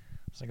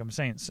 It's like I'm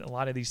saying, a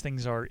lot of these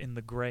things are in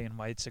the gray, and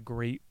why it's a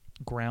great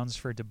grounds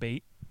for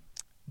debate.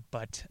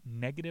 But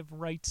negative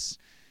rights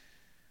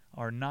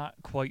are not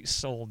quite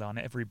sold on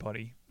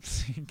everybody.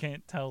 You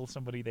can't tell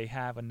somebody they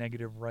have a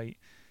negative right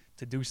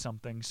to do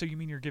something. So you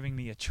mean you're giving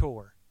me a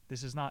chore?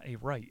 This is not a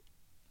right.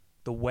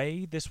 The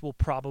way this will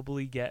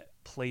probably get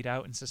played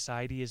out in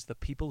society is the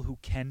people who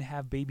can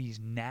have babies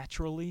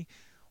naturally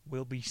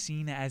will be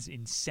seen as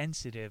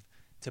insensitive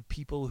to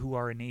people who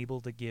are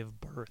unable to give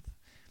birth.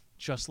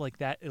 Just like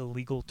that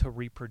illegal to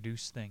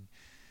reproduce thing.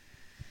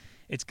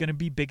 It's going to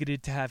be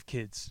bigoted to have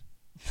kids.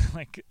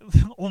 Like,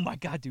 oh my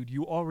God, dude,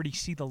 you already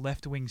see the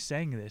left wing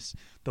saying this.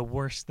 The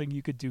worst thing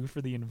you could do for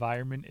the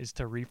environment is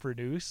to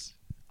reproduce.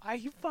 I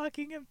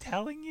fucking am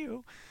telling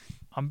you.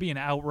 I'm being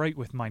outright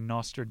with my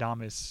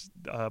Nostradamus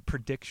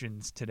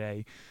predictions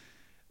today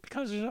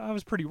because I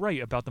was pretty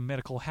right about the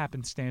medical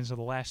happenstance of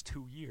the last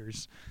 2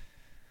 years.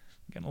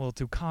 I'm getting a little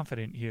too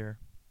confident here.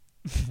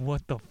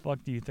 What the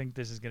fuck do you think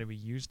this is going to be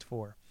used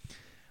for?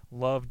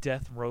 Love,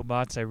 Death,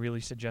 Robots. I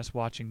really suggest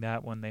watching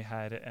that one. They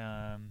had,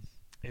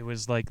 it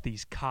was like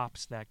these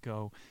cops that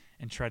go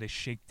and try to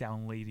shake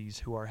down ladies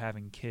who are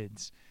having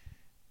kids.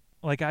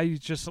 Like, I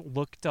just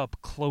looked up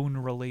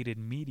clone-related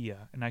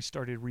media, and I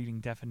started reading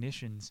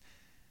definitions.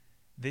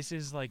 This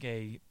is like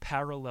a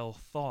parallel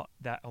thought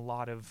that a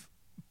lot of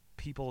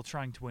people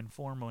trying to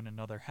inform one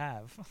another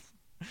have.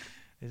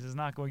 This is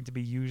not going to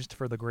be used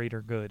for the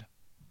greater good.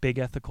 Big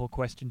ethical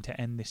question to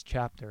end this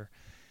chapter.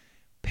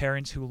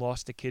 Parents who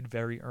lost a kid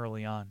very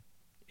early on.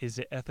 Is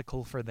it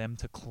ethical for them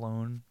to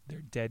clone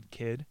their dead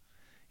kid?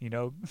 You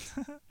know,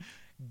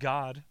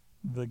 God,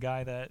 the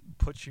guy that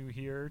put you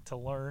here to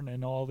learn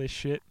and all this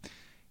shit,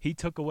 he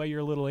took away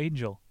your little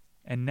angel.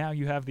 And now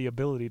you have the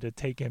ability to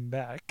take him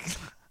back.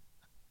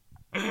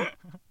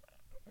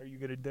 Are you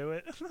going to do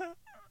it?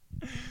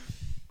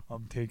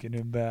 I'm taking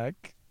him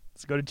back.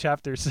 Let's go to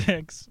chapter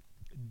 6.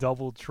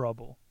 Double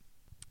Trouble.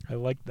 I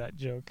like that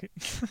joke.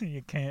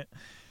 You can't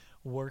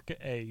work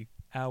a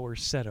hour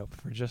setup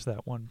for just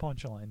that one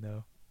punchline,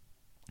 though.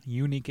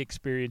 Unique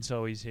experience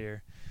always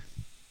here.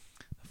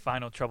 The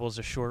final trouble is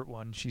a short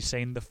one. She's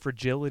saying the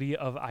fragility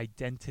of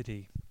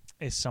identity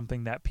is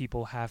something that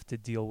people have to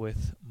deal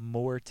with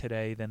more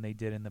today than they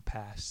did in the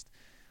past.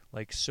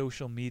 Like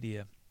social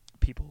media,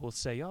 people will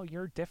say, oh,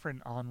 you're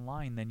different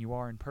online than you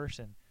are in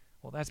person.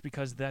 Well, that's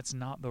because that's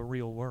not the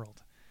real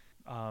world.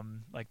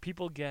 Like,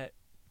 people get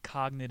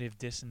cognitive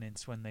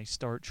dissonance when they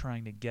start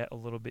trying to get a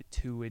little bit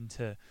too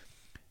into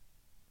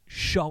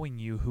showing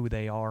you who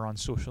they are on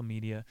social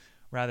media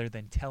rather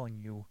than telling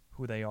you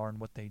who they are and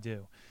what they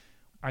do.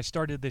 I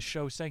started this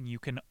show saying you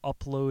can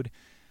upload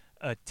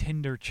a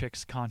Tinder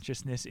chick's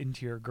consciousness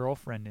into your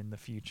girlfriend in the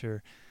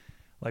future.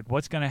 Like,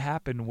 what's going to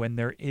happen when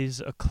there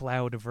is a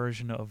cloud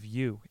version of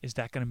you? Is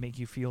that going to make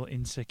you feel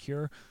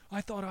insecure?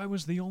 I thought I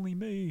was the only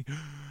me.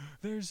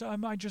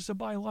 Am I just a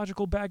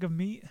biological bag of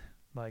meat?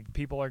 Like,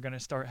 people are going to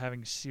start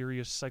having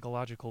serious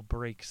psychological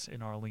breaks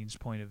in Arlene's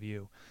point of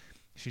view.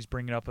 She's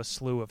bringing up a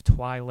slew of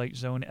Twilight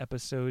Zone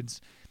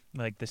episodes.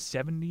 Like, the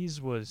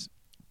 70s was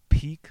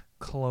peak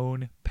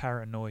clone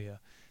paranoia.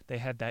 They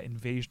had that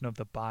invasion of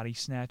the body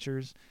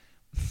snatchers.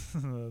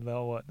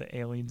 The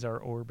aliens are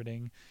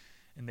orbiting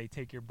and they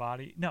take your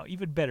body. No,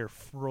 even better,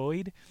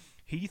 Freud,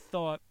 he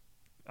thought,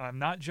 I'm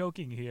not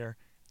joking here,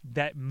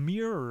 that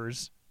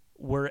mirrors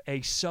were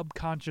a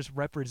subconscious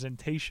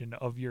representation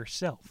of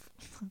yourself.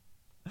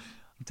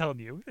 I'm telling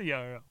you,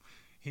 yeah,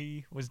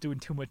 he was doing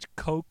too much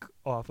coke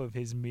off of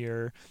his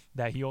mirror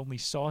that he only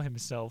saw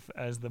himself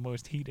as the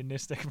most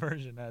hedonistic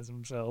version as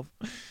himself.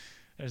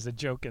 There's a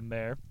joke in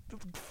there.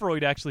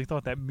 Freud actually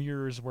thought that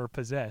mirrors were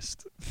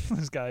possessed.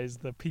 This guy is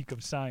the peak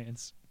of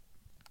science.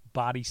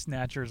 Body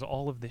snatchers,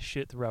 all of this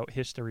shit throughout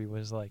history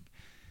was like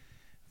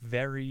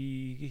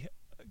very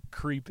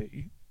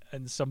creepy.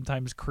 And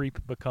sometimes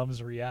creep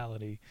becomes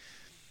reality.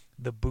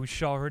 The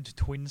Bouchard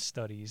twin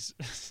studies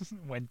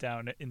went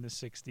down in the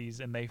 60s,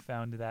 and they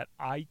found that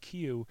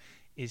IQ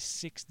is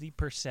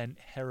 60%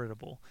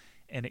 heritable,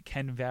 and it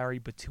can vary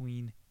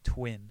between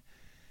twin.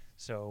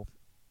 So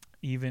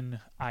even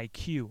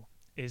IQ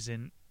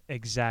isn't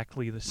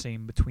exactly the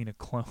same between a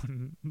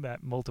clone.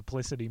 That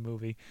Multiplicity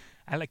movie,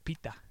 I like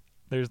pizza.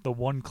 There's the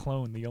one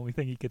clone, the only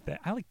thing he could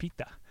I like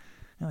pizza.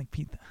 I like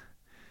pizza.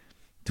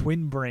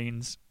 Twin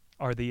brains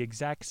are the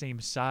exact same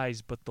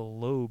size, but the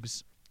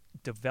lobes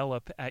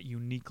develop at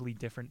uniquely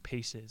different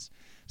paces.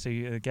 So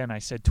again, I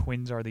said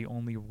twins are the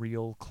only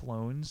real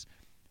clones.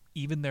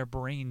 Even their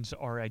brains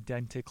are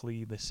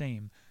identically the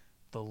same.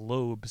 The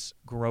lobes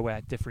grow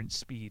at different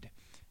speed.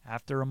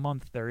 After a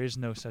month, there is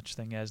no such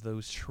thing as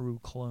those true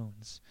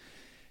clones.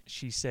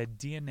 She said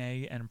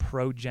DNA and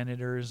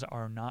progenitors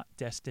are not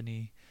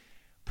destiny.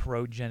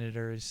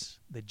 Progenitors,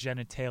 the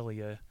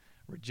genitalia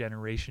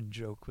regeneration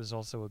joke was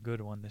also a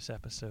good one this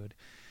episode.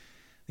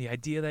 The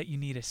idea that you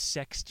need a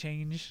sex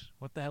change,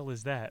 what the hell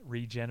is that?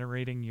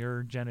 Regenerating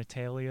your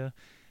genitalia?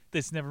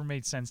 This never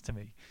made sense to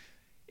me.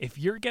 If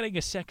you're getting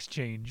a sex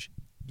change,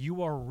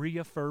 you are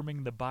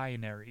reaffirming the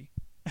binary.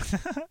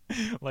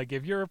 Like,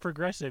 if you're a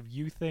progressive,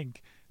 you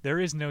think there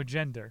is no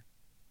gender,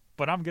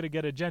 but I'm going to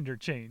get a gender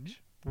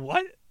change.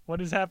 What? What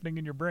is happening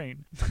in your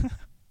brain?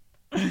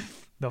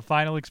 The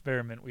final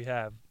experiment we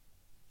have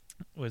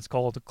was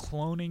called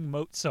cloning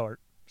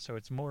Mozart. So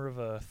it's more of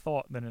a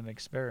thought than an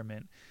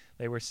experiment.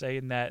 They were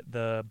saying that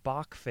the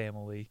Bach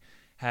family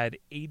had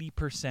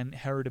 80%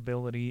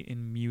 heritability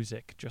in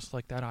music, just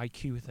like that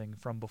IQ thing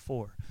from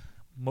before.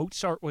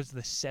 Mozart was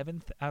the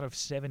 7th out of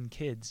 7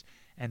 kids,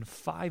 and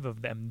 5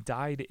 of them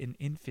died in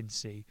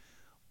infancy.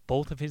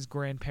 Both of his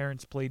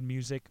grandparents played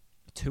music.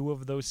 2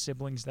 of those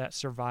siblings that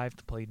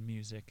survived played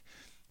music.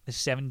 The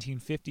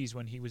 1750s,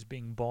 when he was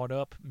being brought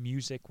up,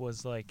 music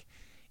was like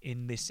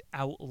in this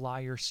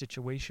outlier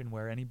situation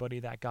where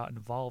anybody that got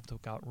involved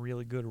got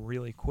really good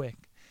really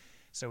quick.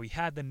 So he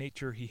had the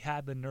nature, he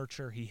had the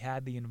nurture, he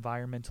had the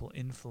environmental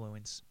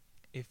influence.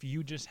 If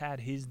you just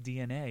had his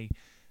DNA,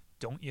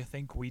 don't you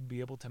think we'd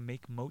be able to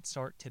make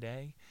Mozart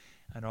today?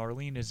 And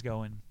Arlene is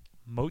going,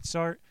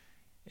 Mozart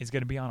is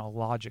going to be on a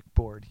Logic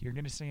board. You're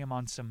going to see him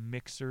on some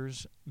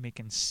mixers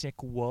making sick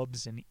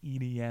wubs and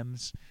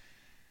EDMs.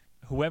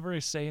 Whoever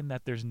is saying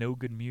that there's no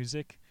good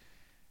music,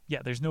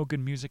 yeah, there's no good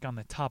music on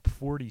the top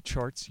 40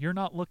 charts. You're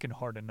not looking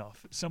hard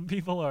enough. Some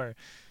people are.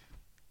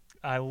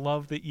 I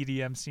love the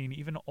EDM scene.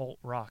 Even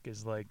alt-rock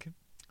is like,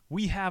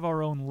 we have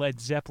our own Led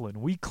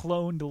Zeppelin. We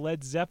cloned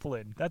Led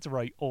Zeppelin. That's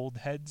right, old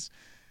heads.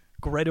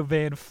 Greta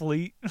Van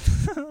Fleet.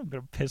 I'm going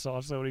to piss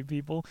off so many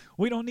people.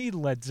 We don't need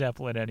Led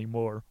Zeppelin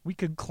anymore. We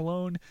could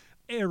clone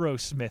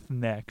Aerosmith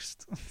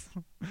next.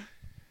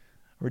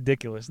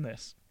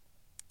 Ridiculousness.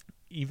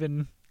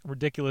 Even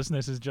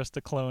ridiculousness is just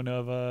a clone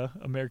of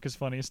America's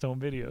Funniest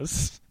Home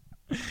Videos.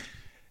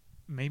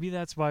 Maybe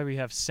that's why we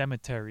have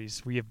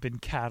cemeteries. We have been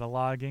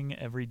cataloging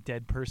every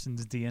dead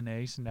person's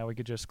DNA, so now we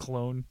could just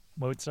clone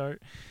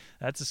Mozart.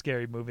 That's a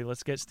scary movie.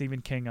 Let's get Stephen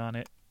King on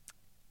it.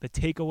 The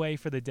takeaway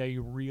for the day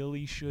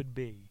really should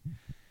be,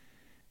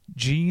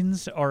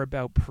 genes are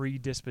about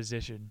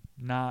predisposition,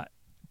 not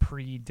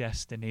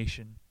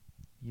predestination.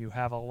 You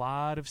have a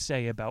lot of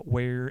say about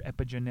where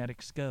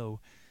epigenetics go.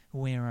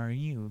 Where are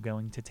you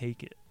going to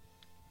take it?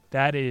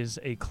 That is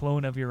A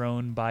Clone of Your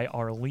Own by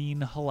Arlene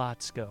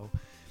Halatzko.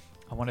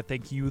 I want to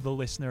thank you, the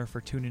listener,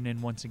 for tuning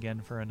in once again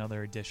for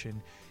another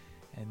edition.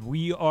 And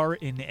we are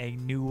in a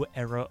new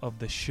era of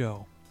the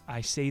show.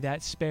 I say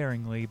that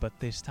sparingly, but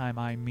this time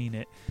I mean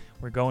it.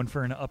 We're going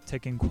for an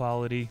uptick in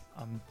quality.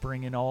 I'm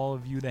bringing all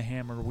of you the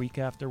hammer week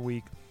after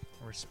week.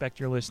 Respect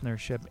your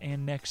listenership.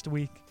 And next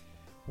week,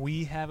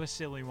 we have a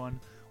silly one.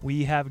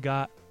 We have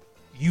got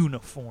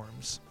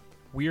uniforms.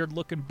 Weird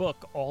looking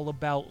book all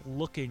about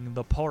looking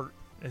the part.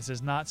 This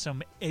is not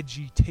some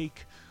edgy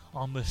take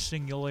on the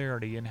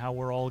singularity and how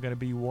we're all going to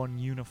be one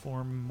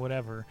uniform,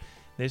 whatever.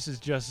 This is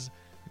just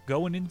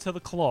going into the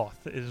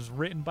cloth. It is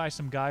written by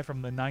some guy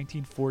from the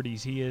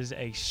 1940s. He is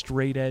a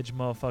straight edge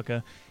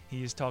motherfucker.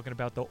 He is talking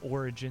about the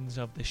origins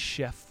of the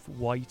chef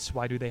whites.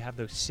 Why do they have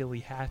those silly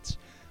hats?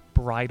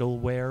 Bridal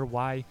wear.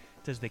 Why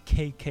does the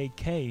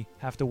KKK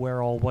have to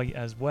wear all white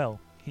as well?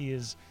 He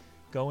is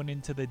going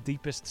into the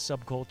deepest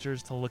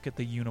subcultures to look at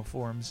the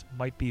uniforms.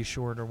 Might be a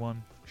shorter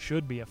one.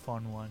 Should be a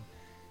fun one.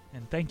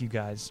 And thank you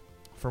guys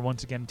for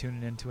once again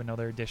tuning in to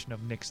another edition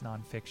of Nick's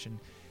Nonfiction.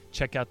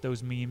 Check out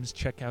those memes.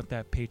 Check out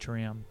that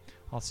Patreon.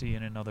 I'll see you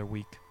in another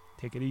week.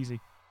 Take it easy.